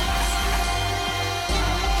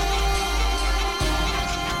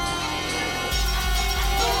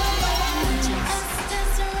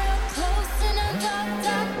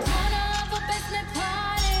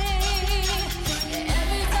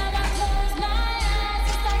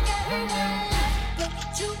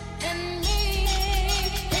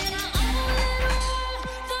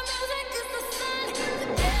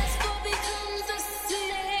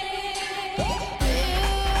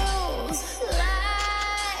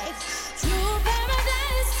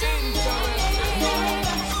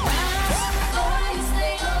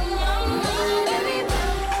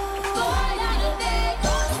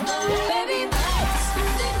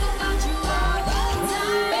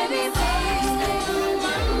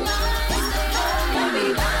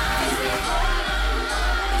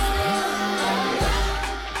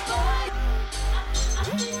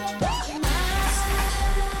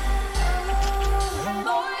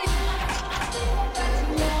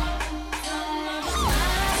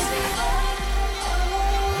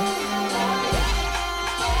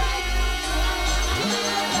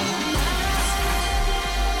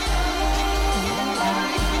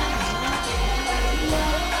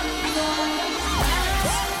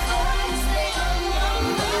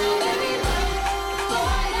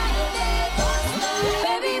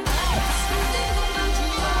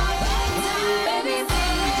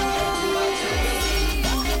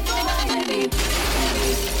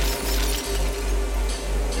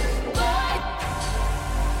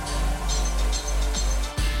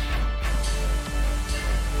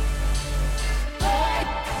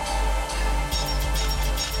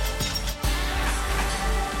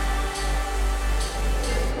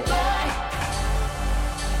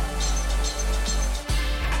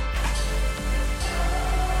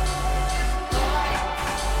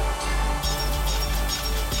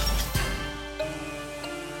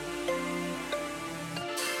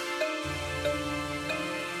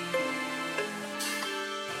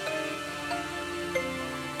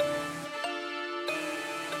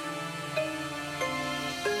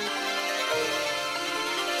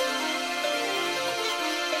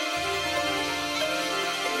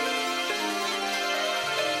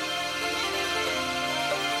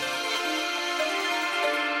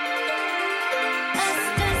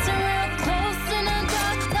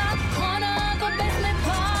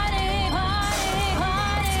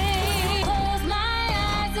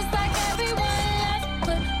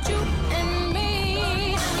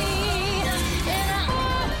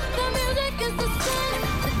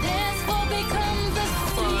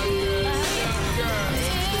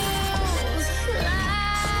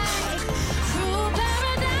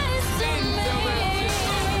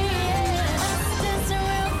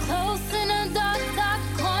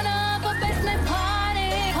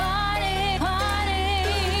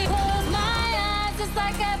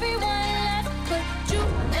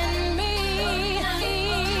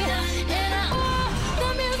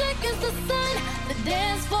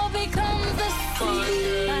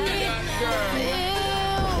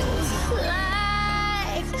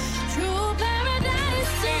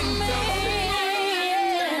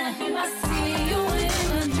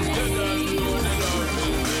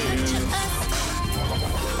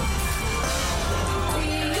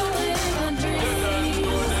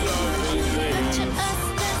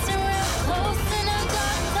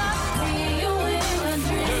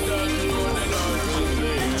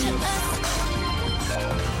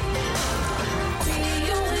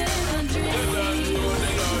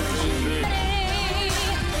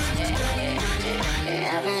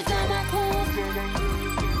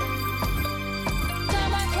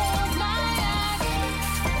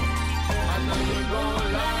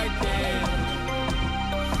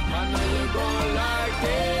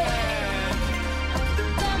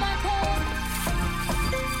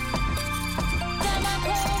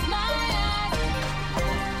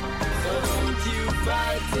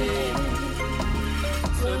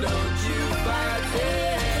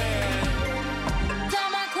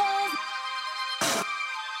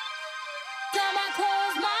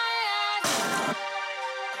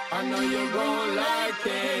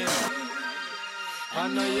 I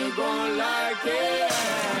know you're gonna like it.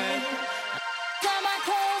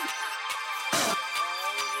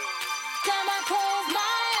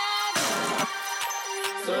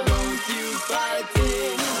 So don't you fight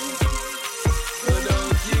it. So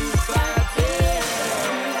don't you fight it.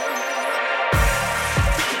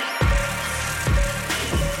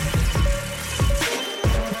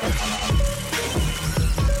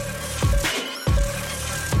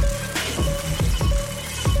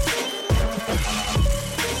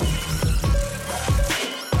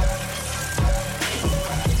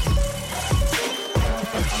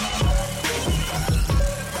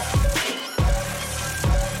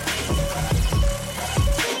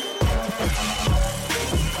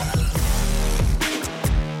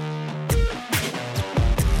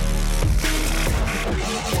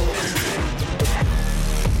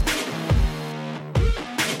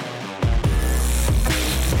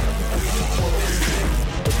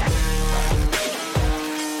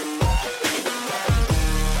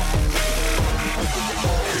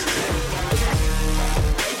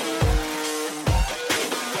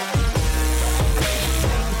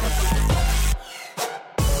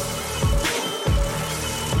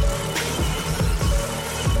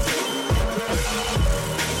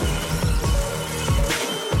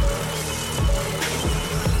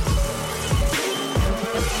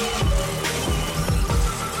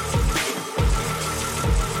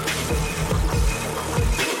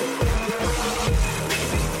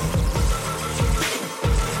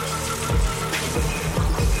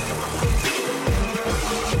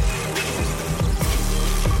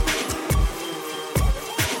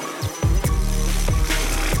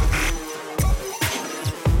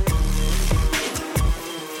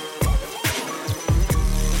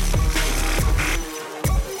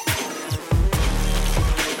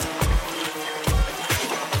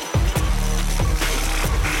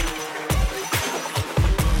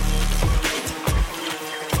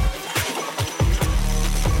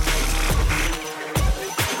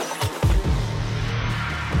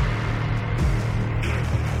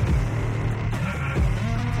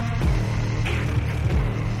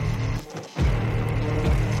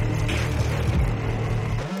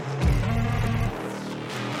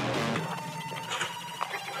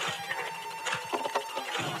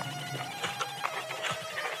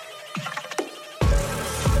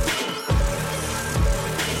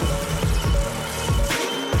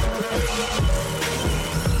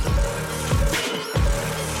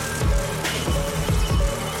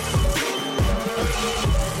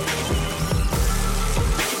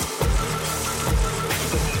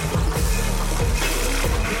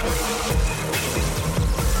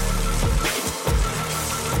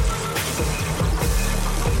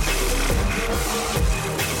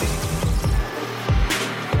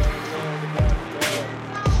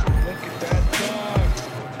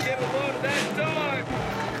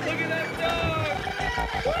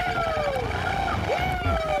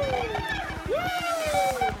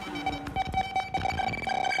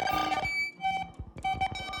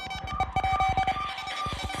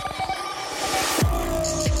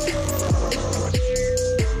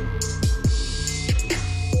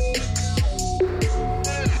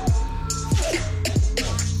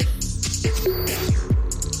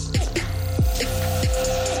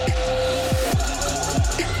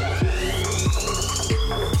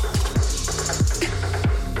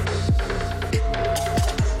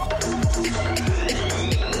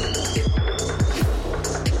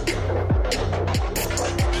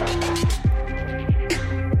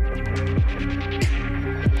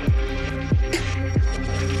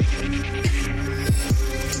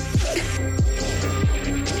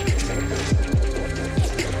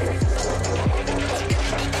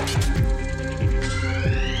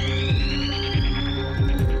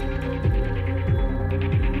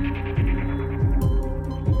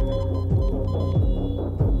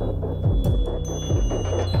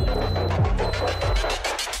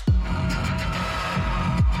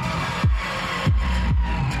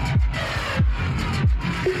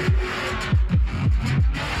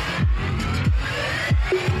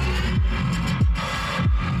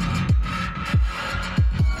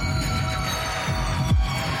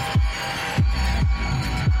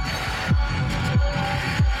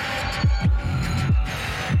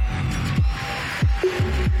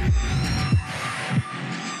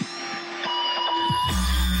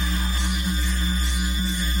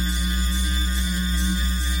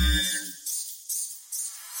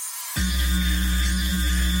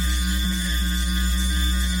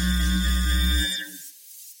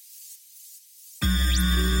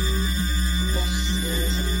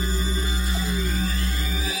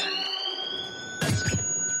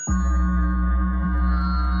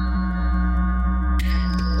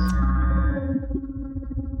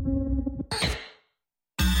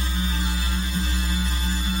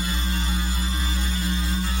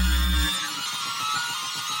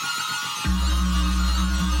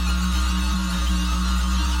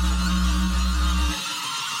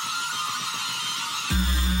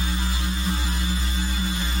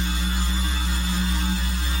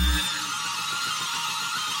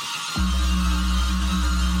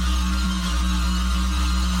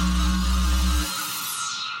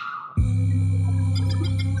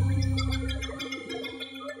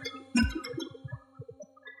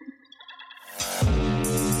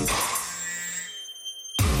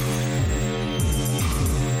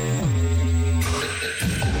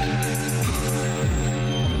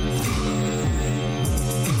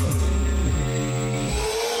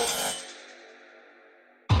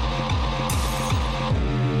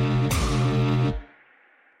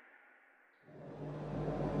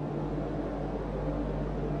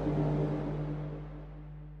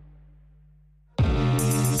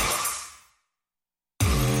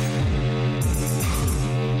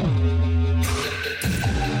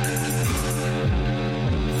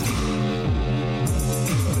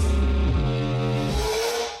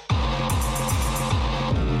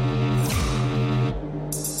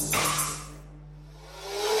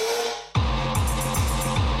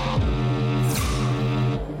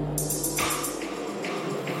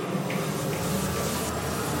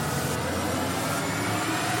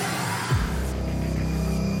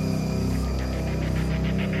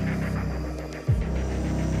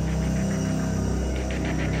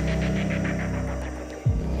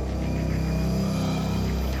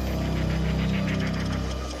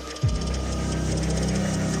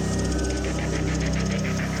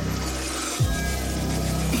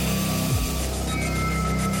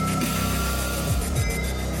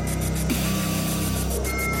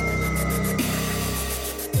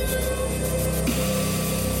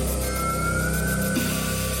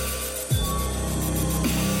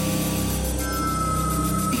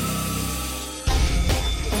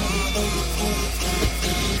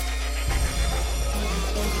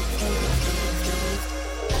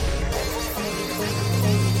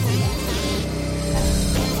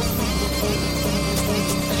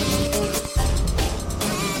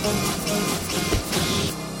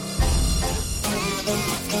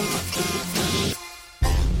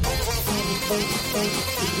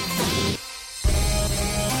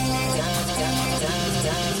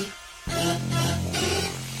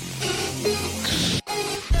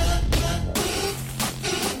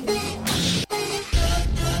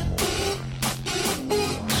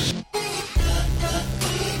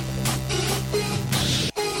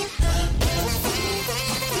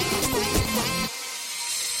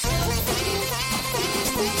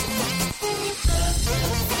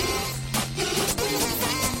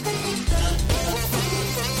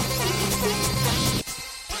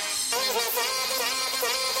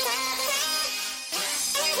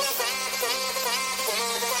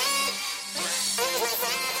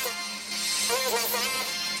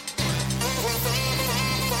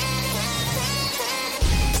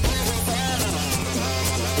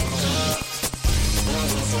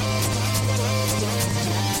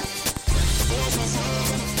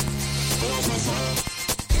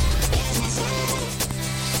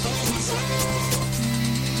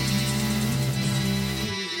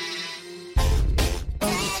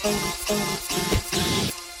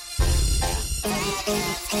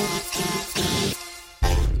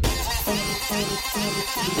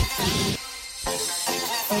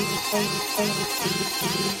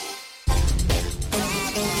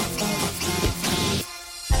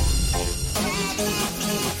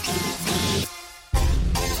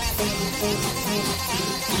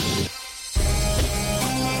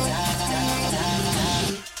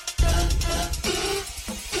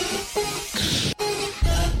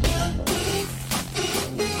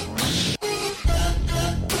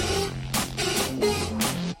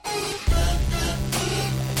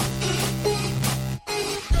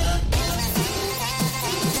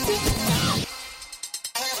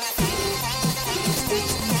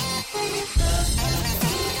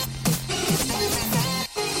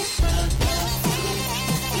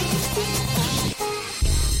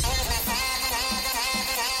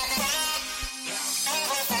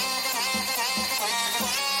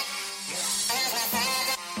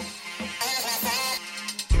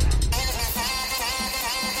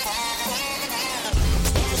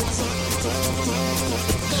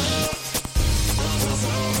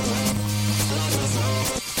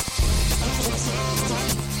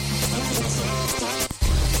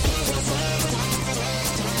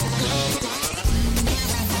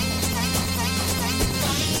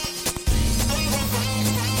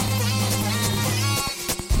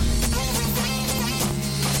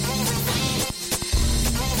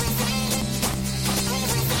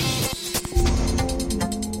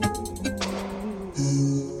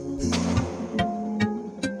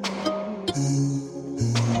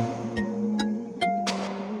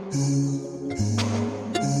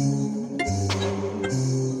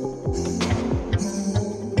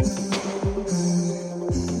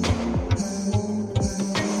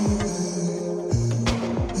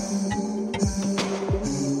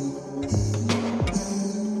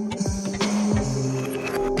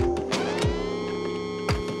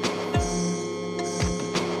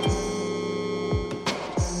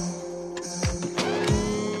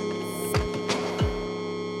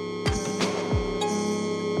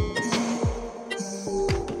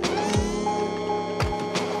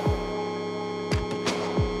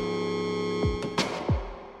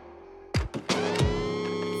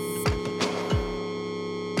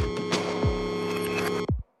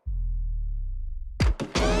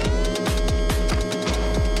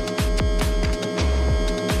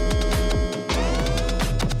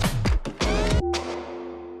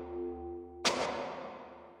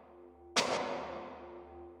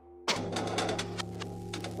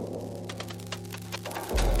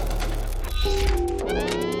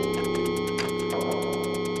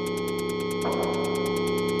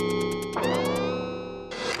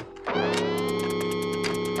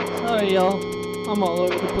 Sorry, y'all. I'm all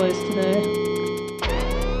over the place today.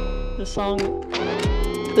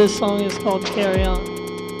 This song is called Carry On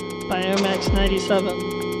by Air Max 97.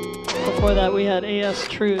 Before that we had AS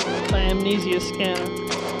Truth by Amnesia Scanner.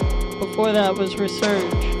 Before that was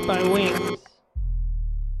Resurge by Wings.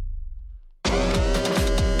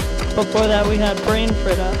 Before that we had Brain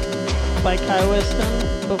Fritter by Kai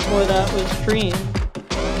Weston. Before that was Dream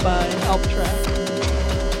by alptrack.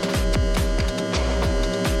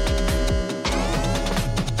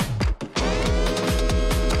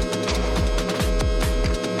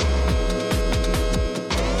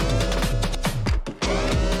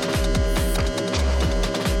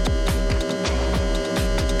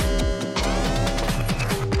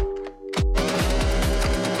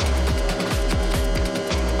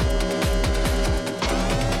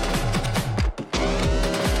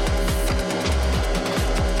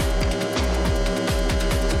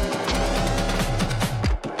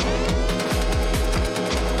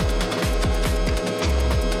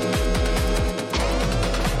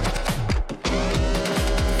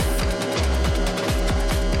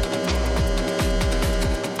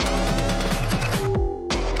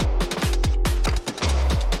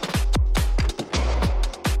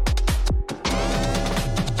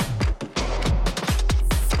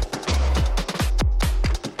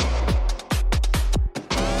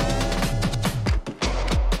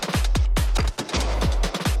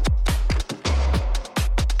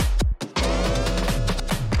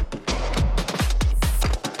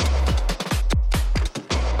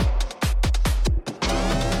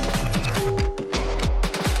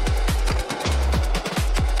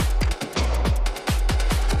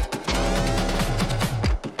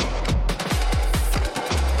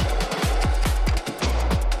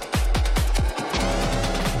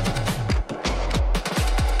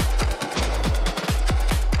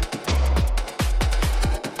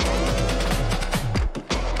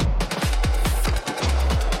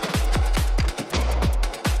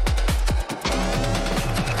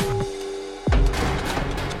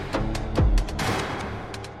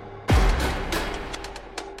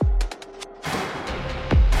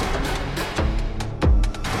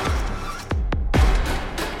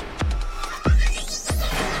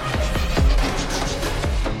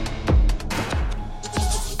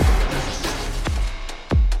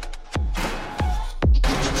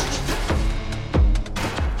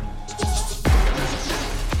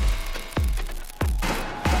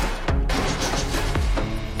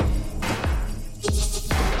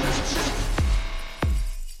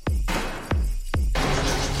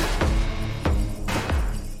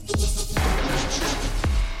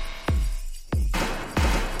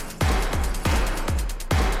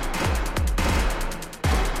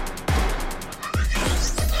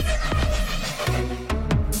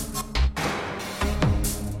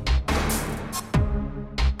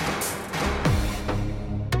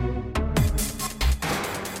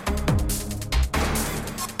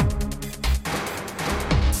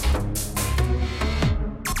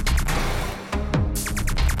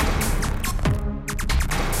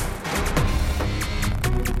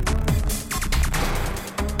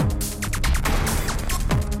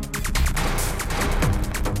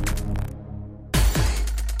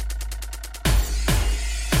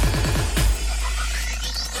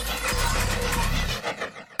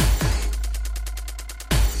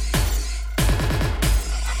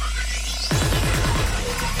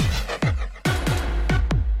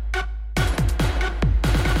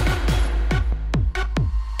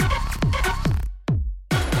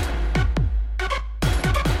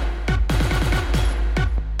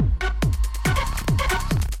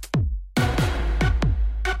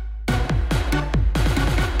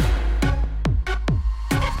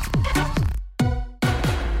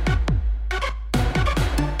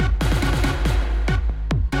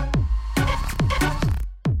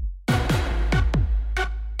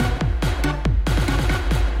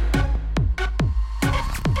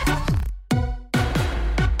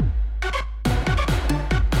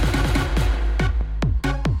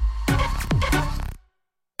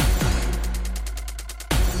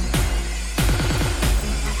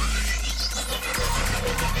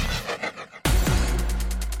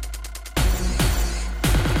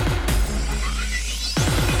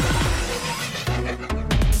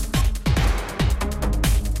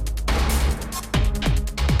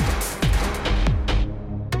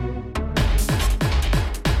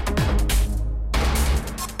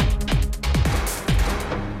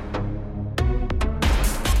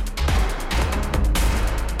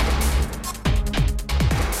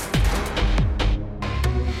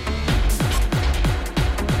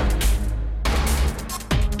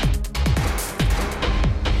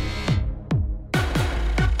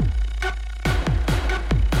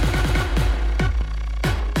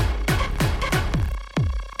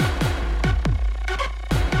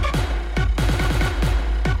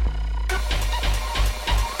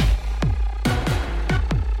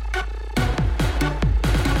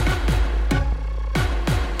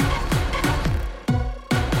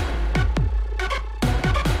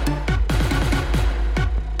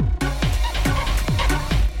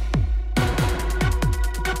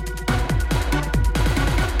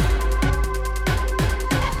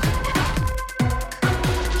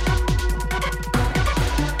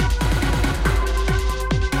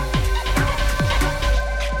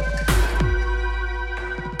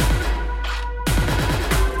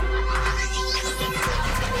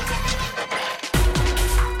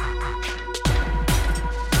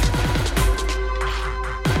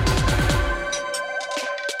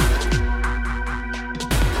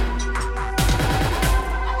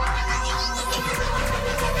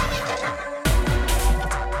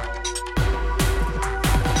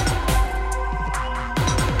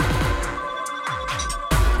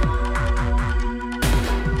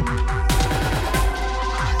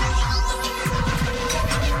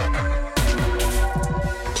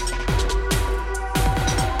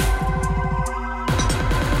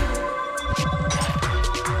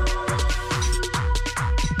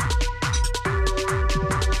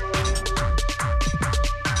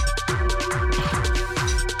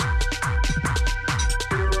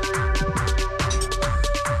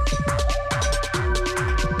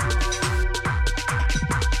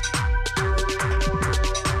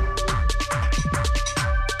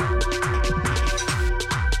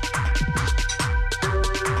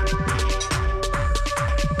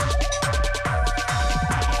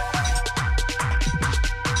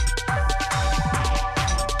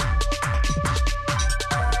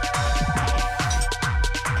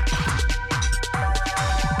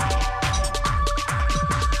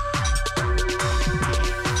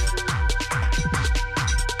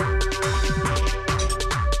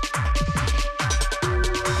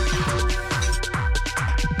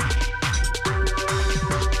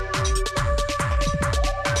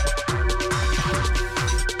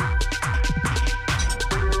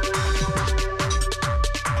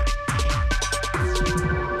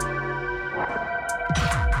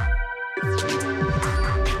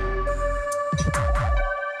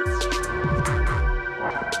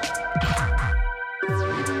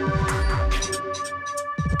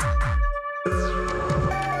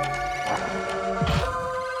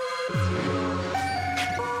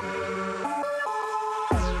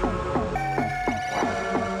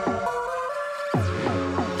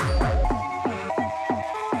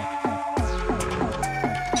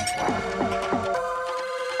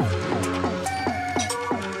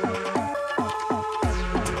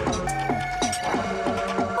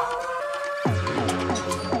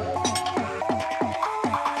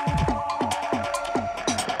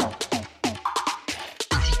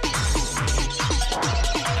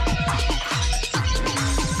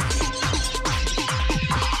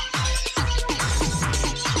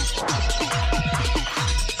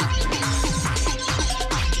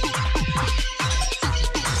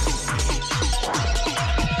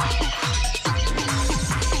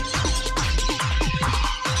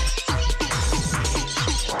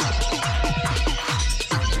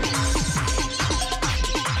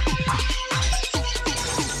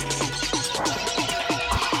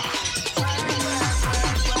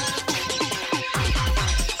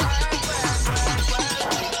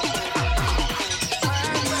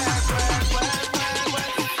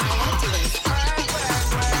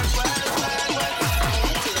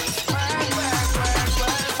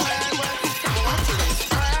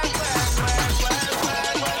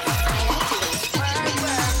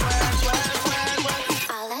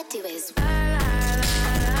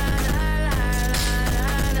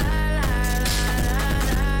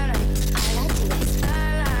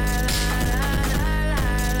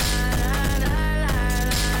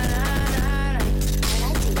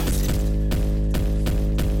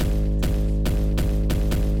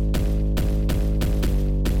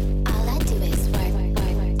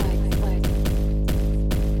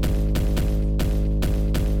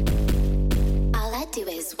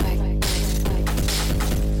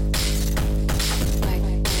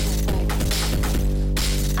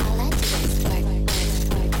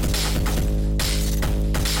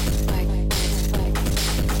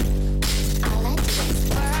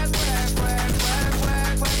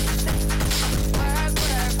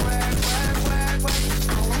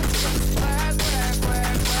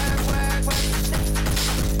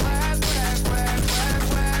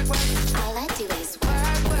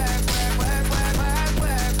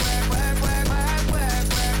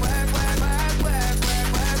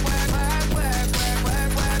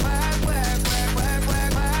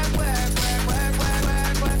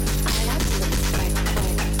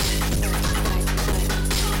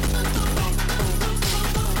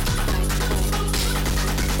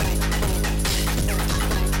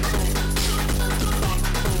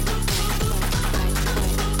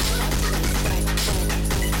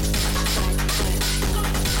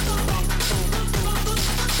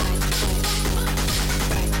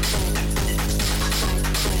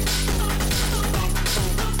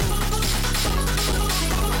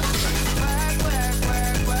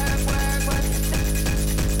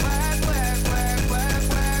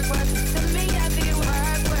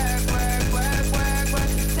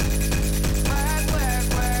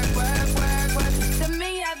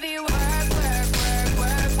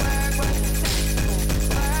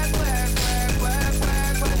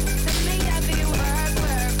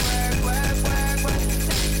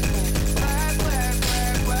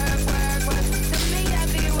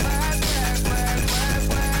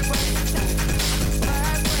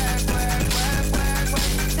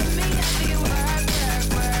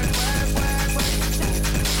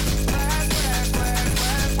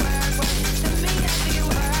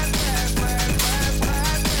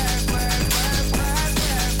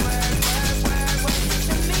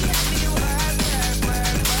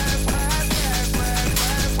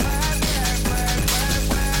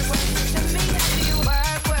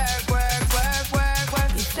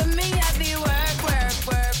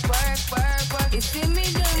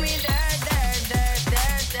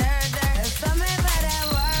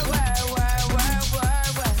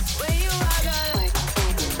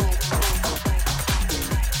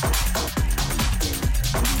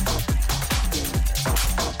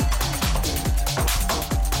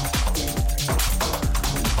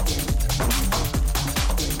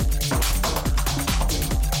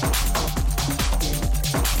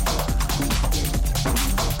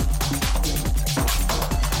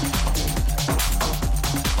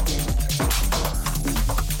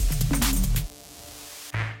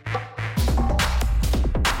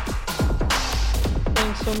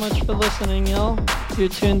 so much for listening, y'all. You're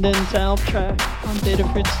tuned in to alptrack on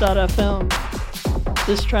datafruits.fm.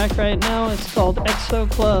 This track right now is called Exo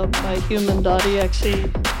Club by Human.exe.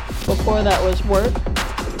 Before that was Work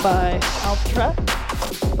by alptrack.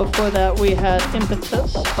 Before that we had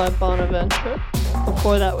Impetus by Bonaventure.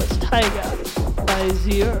 Before that was Taiga by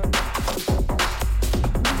Zier.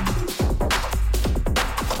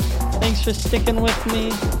 Thanks for sticking with me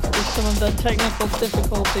with some of the technical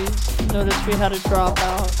difficulties. Notice we had a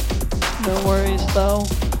dropout. No worries though.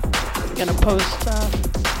 I'm gonna post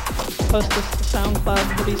this to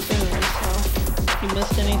SoundCloud pretty soon, so if you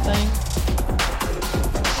missed anything,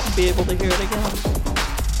 you'll be able to hear it again.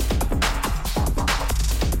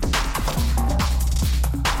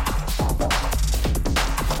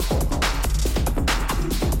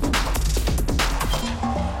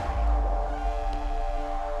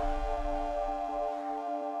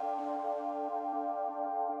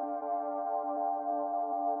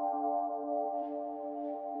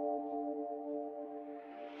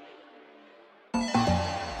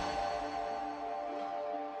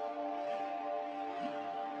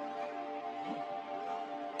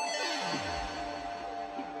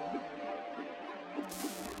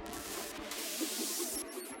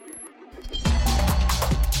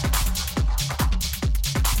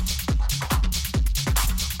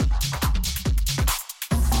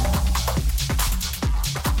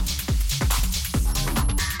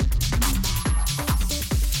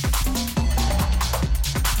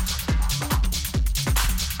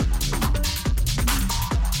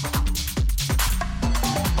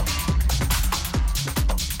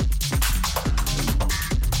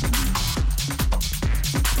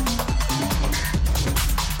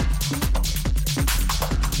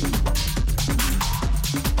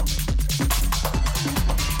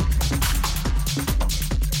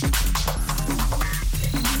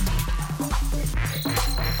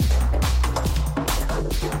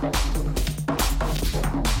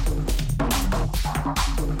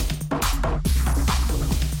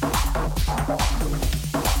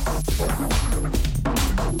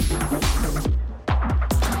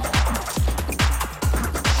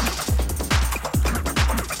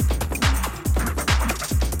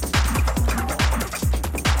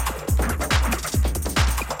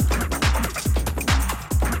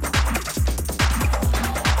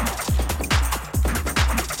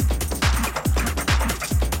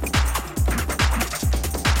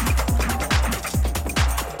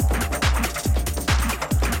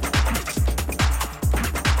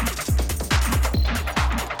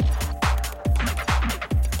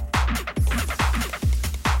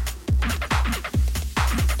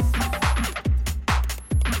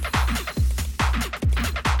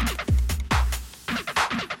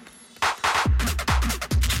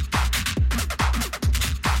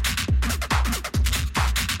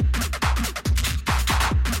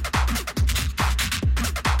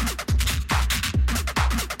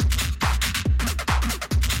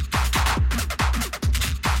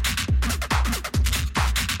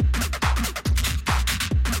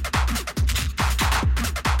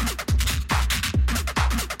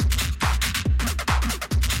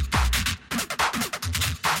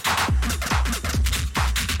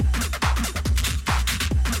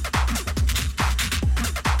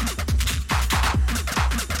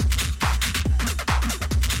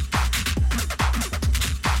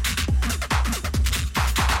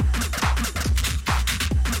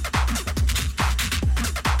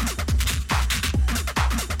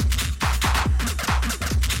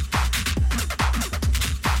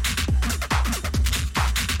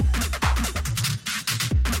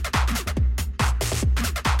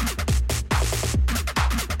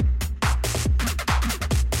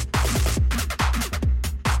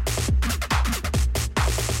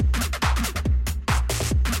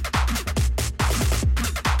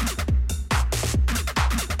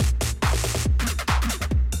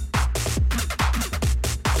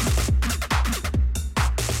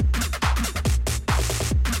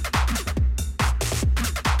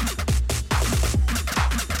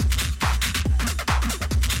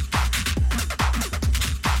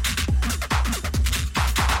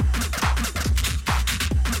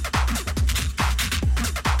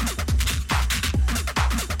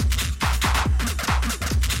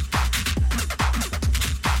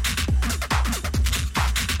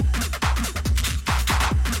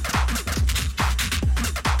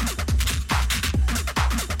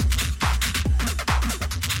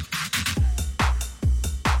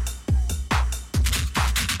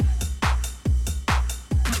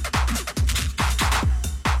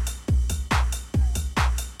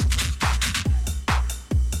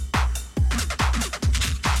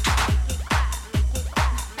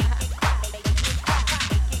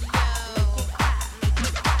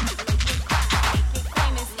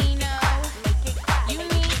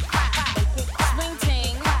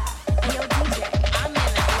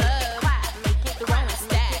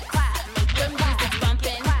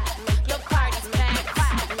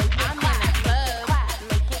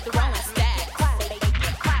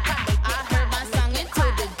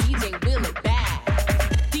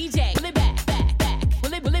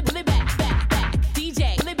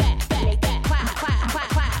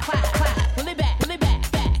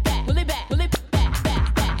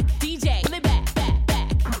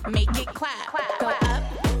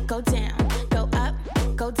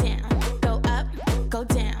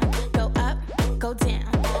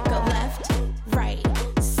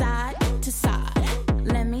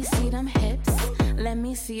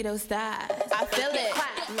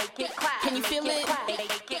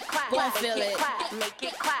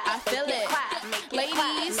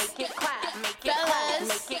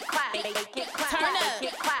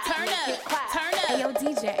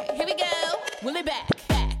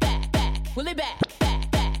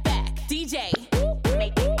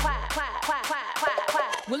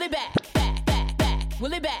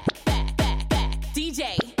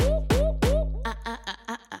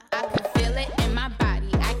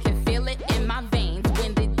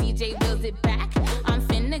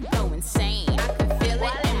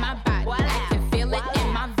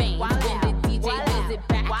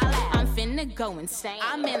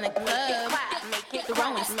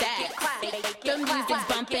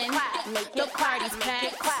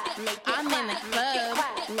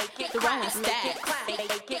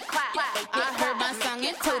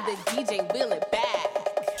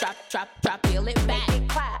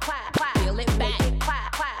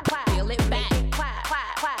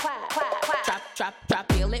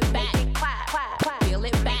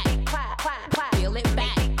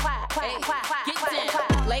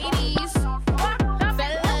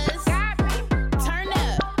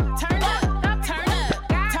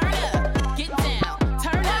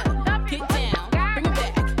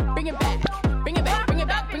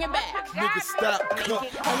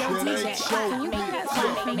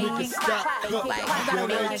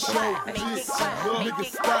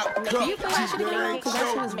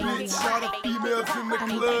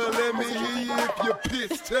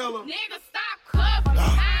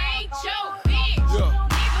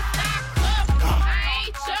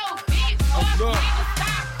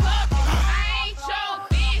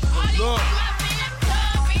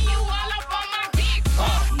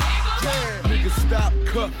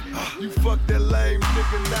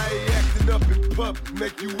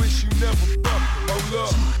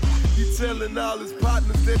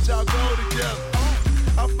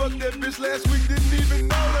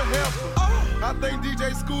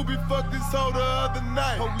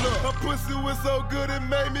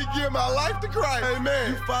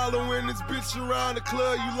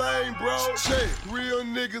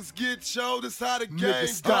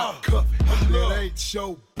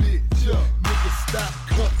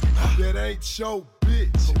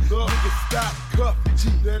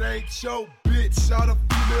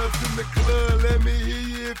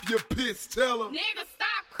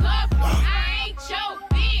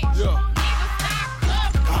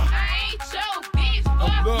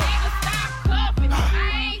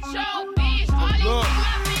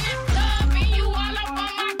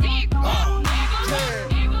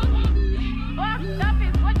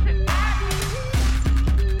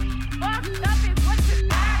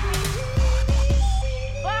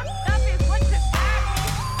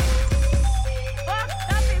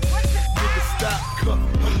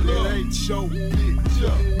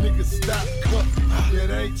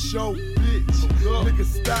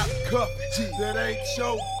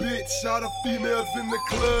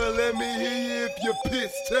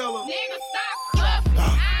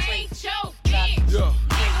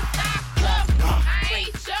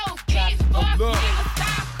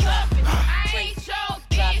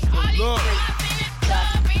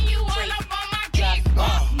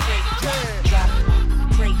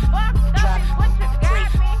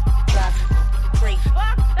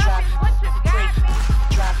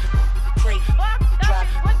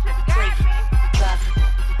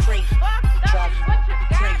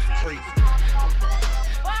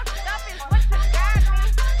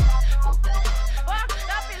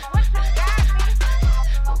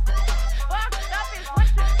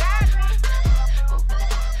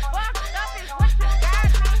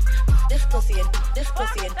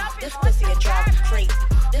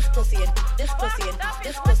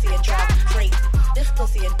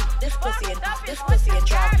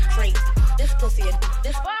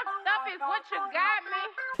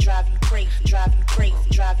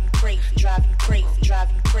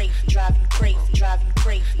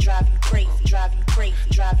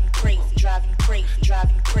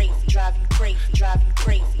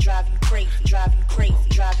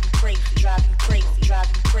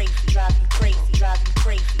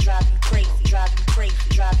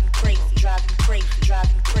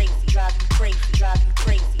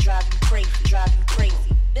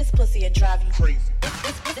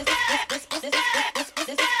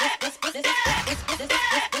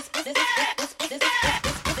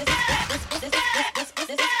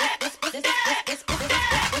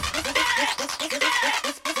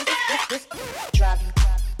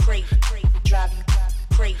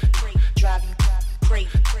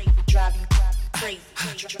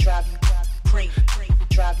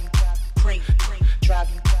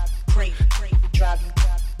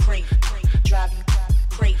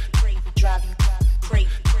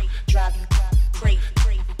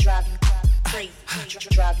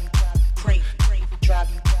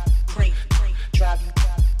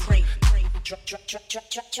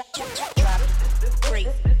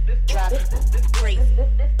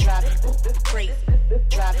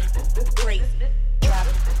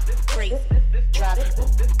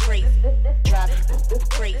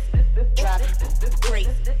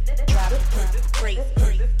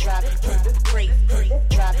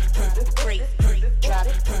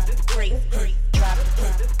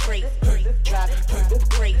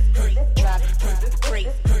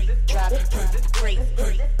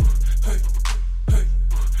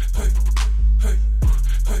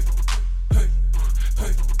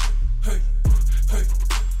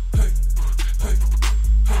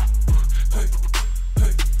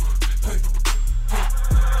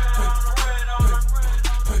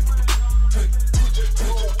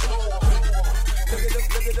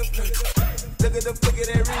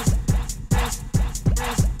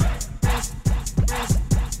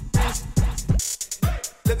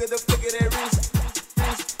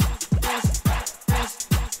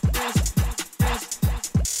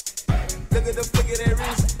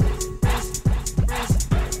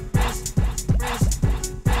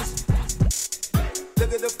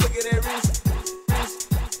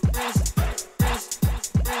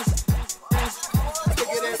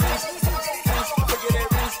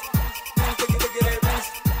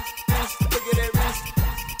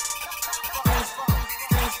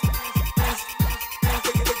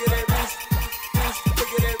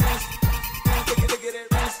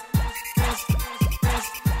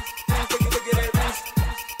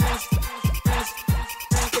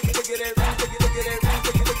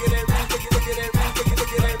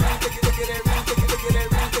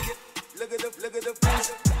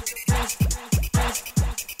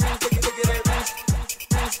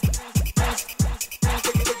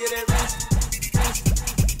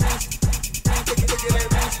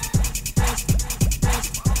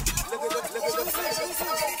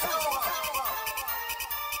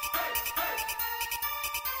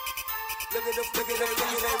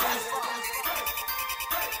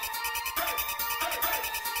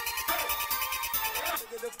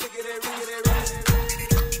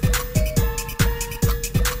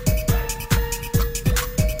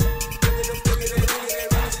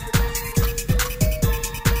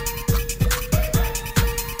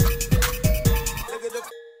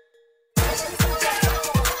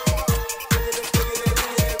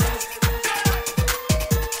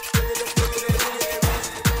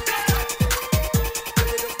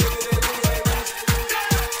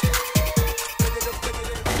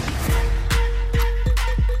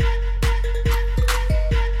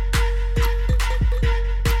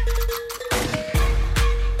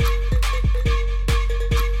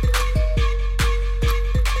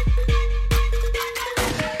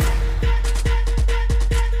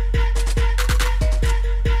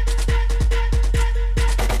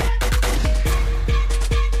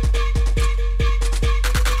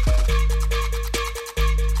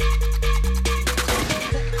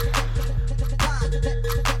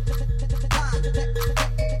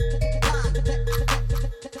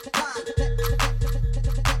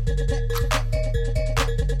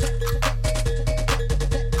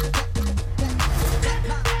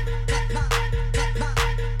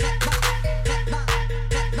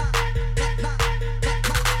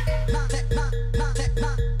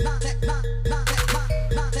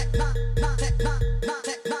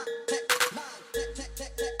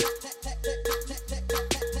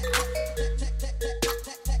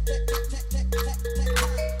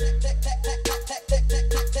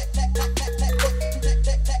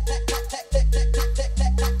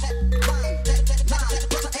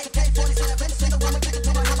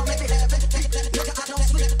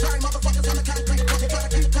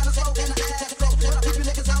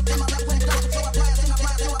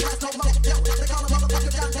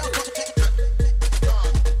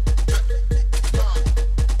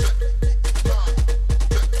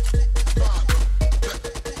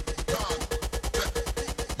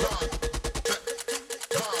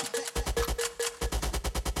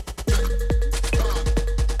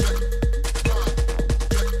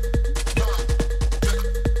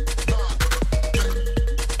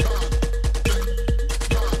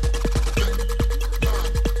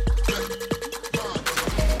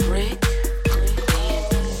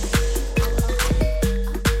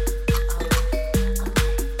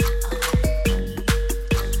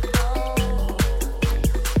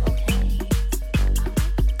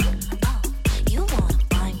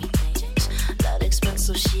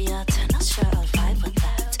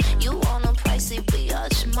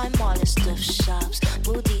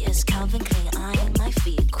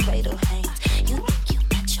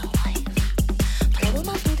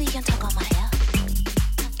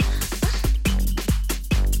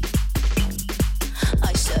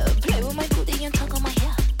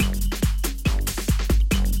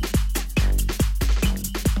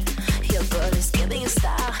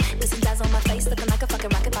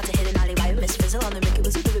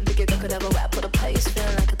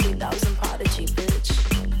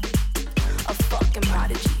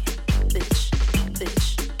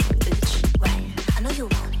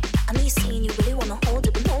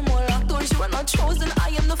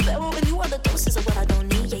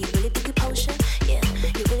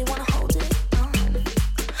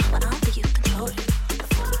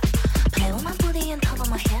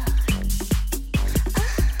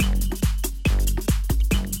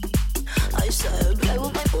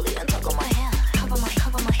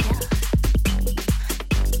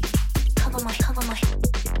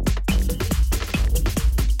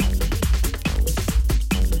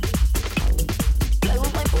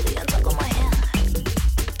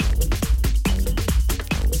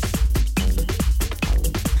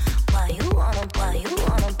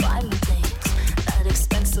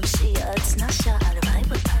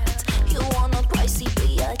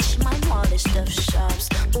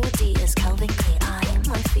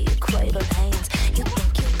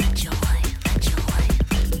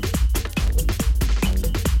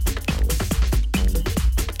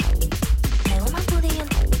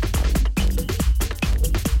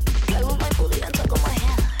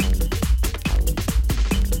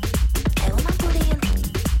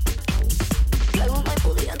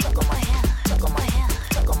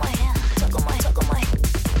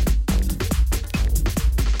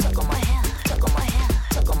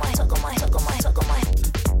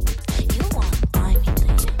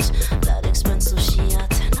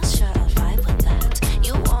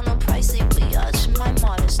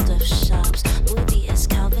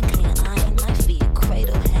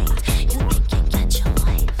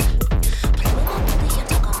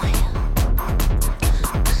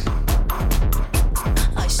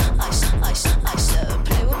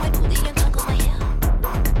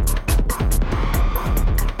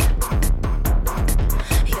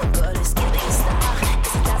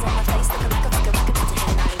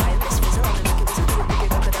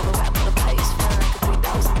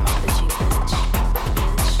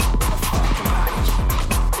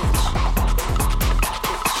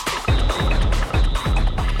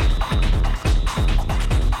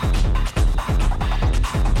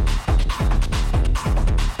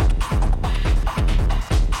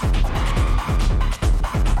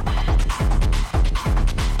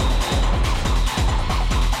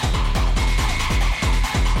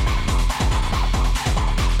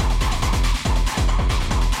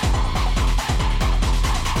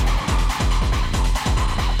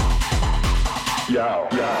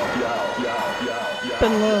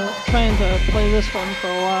 Been trying to play this one for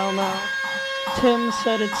a while now. Tim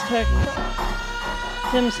said it's techno.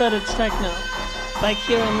 By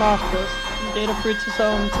Kieran Loftus, Data Fruits'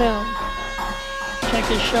 own Tim. Check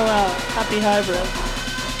his show out, Happy Hybrid.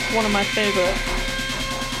 One of my favorites.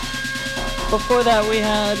 Before that we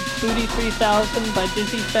had Booty 3000 by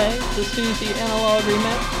Dizzy Faye, the Susie Analog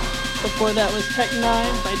remix. Before that was Tech 9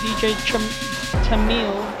 by DJ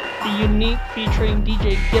Tamil, the Unique featuring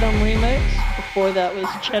DJ Gitum remix. Before that was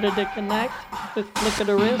Cheddar to Connect with Flick of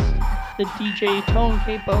the Wrist, the DJ Tone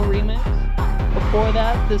Capo remix. Before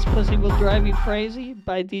that, This Pussy Will Drive You Crazy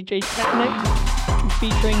by DJ Technic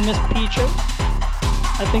featuring Miss Peaches.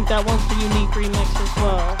 I think that one's the Unique remix as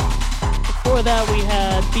well. Before that, we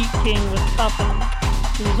had Beat King with Cuffin',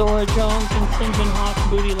 Zora Jones and St. John Hawk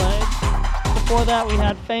Booty Legs. Before that, we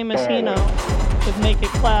had Famous Hino with Make It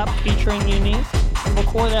Clap featuring Unique. And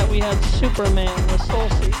before that, we had Superman with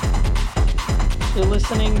Soulseek. You're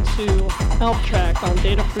listening to alptrack on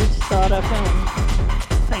datafruits.fm.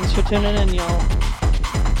 Thanks for tuning in, y'all.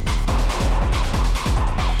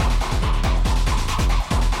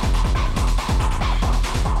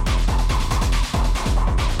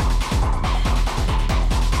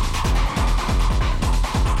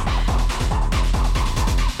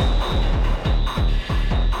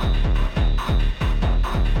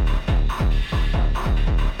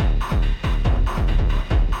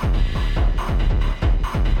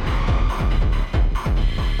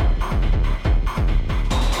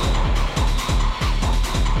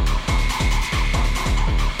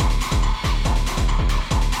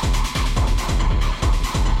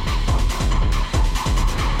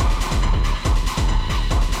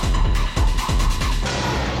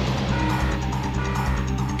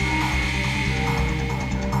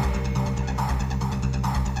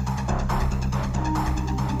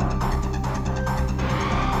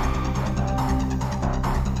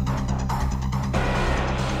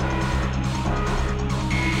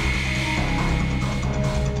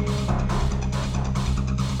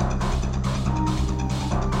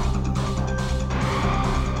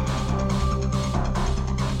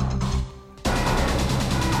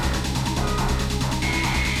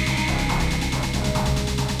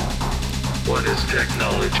 What is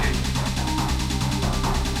technology?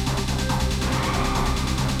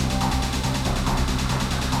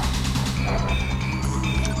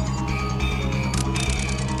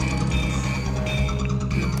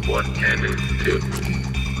 What can it do?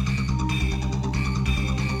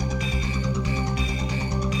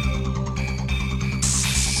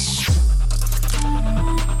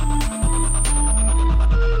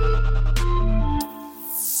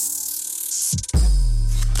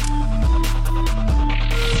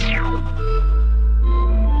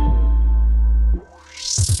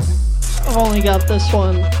 I've only got this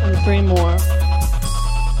one and 3 more.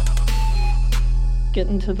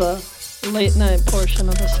 Getting to the late night portion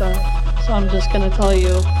of the set, so I'm just gonna tell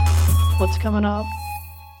you what's coming up.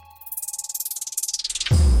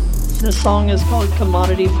 This song is called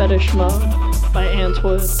Commodity Fetish Mode by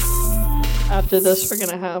Antwood. After this, we're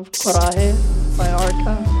gonna have Coraje by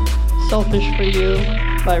Arca, Selfish for You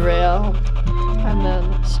by Real, and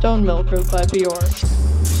then Stone Milker by Bjork,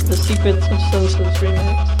 The Secrets of Sosa's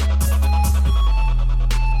remix.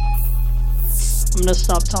 I'm gonna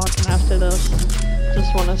stop talking after this.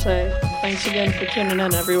 Just wanna say thanks again for tuning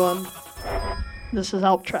in, everyone. This is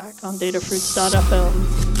alptrack on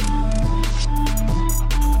datafruits.fm.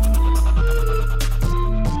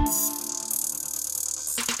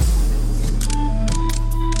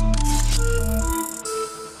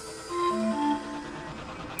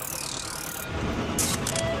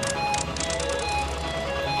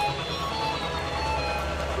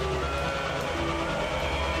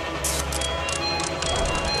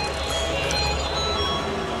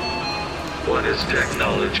 What is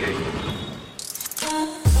technology?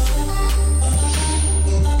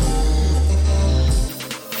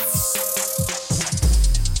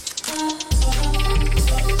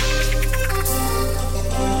 What can it do?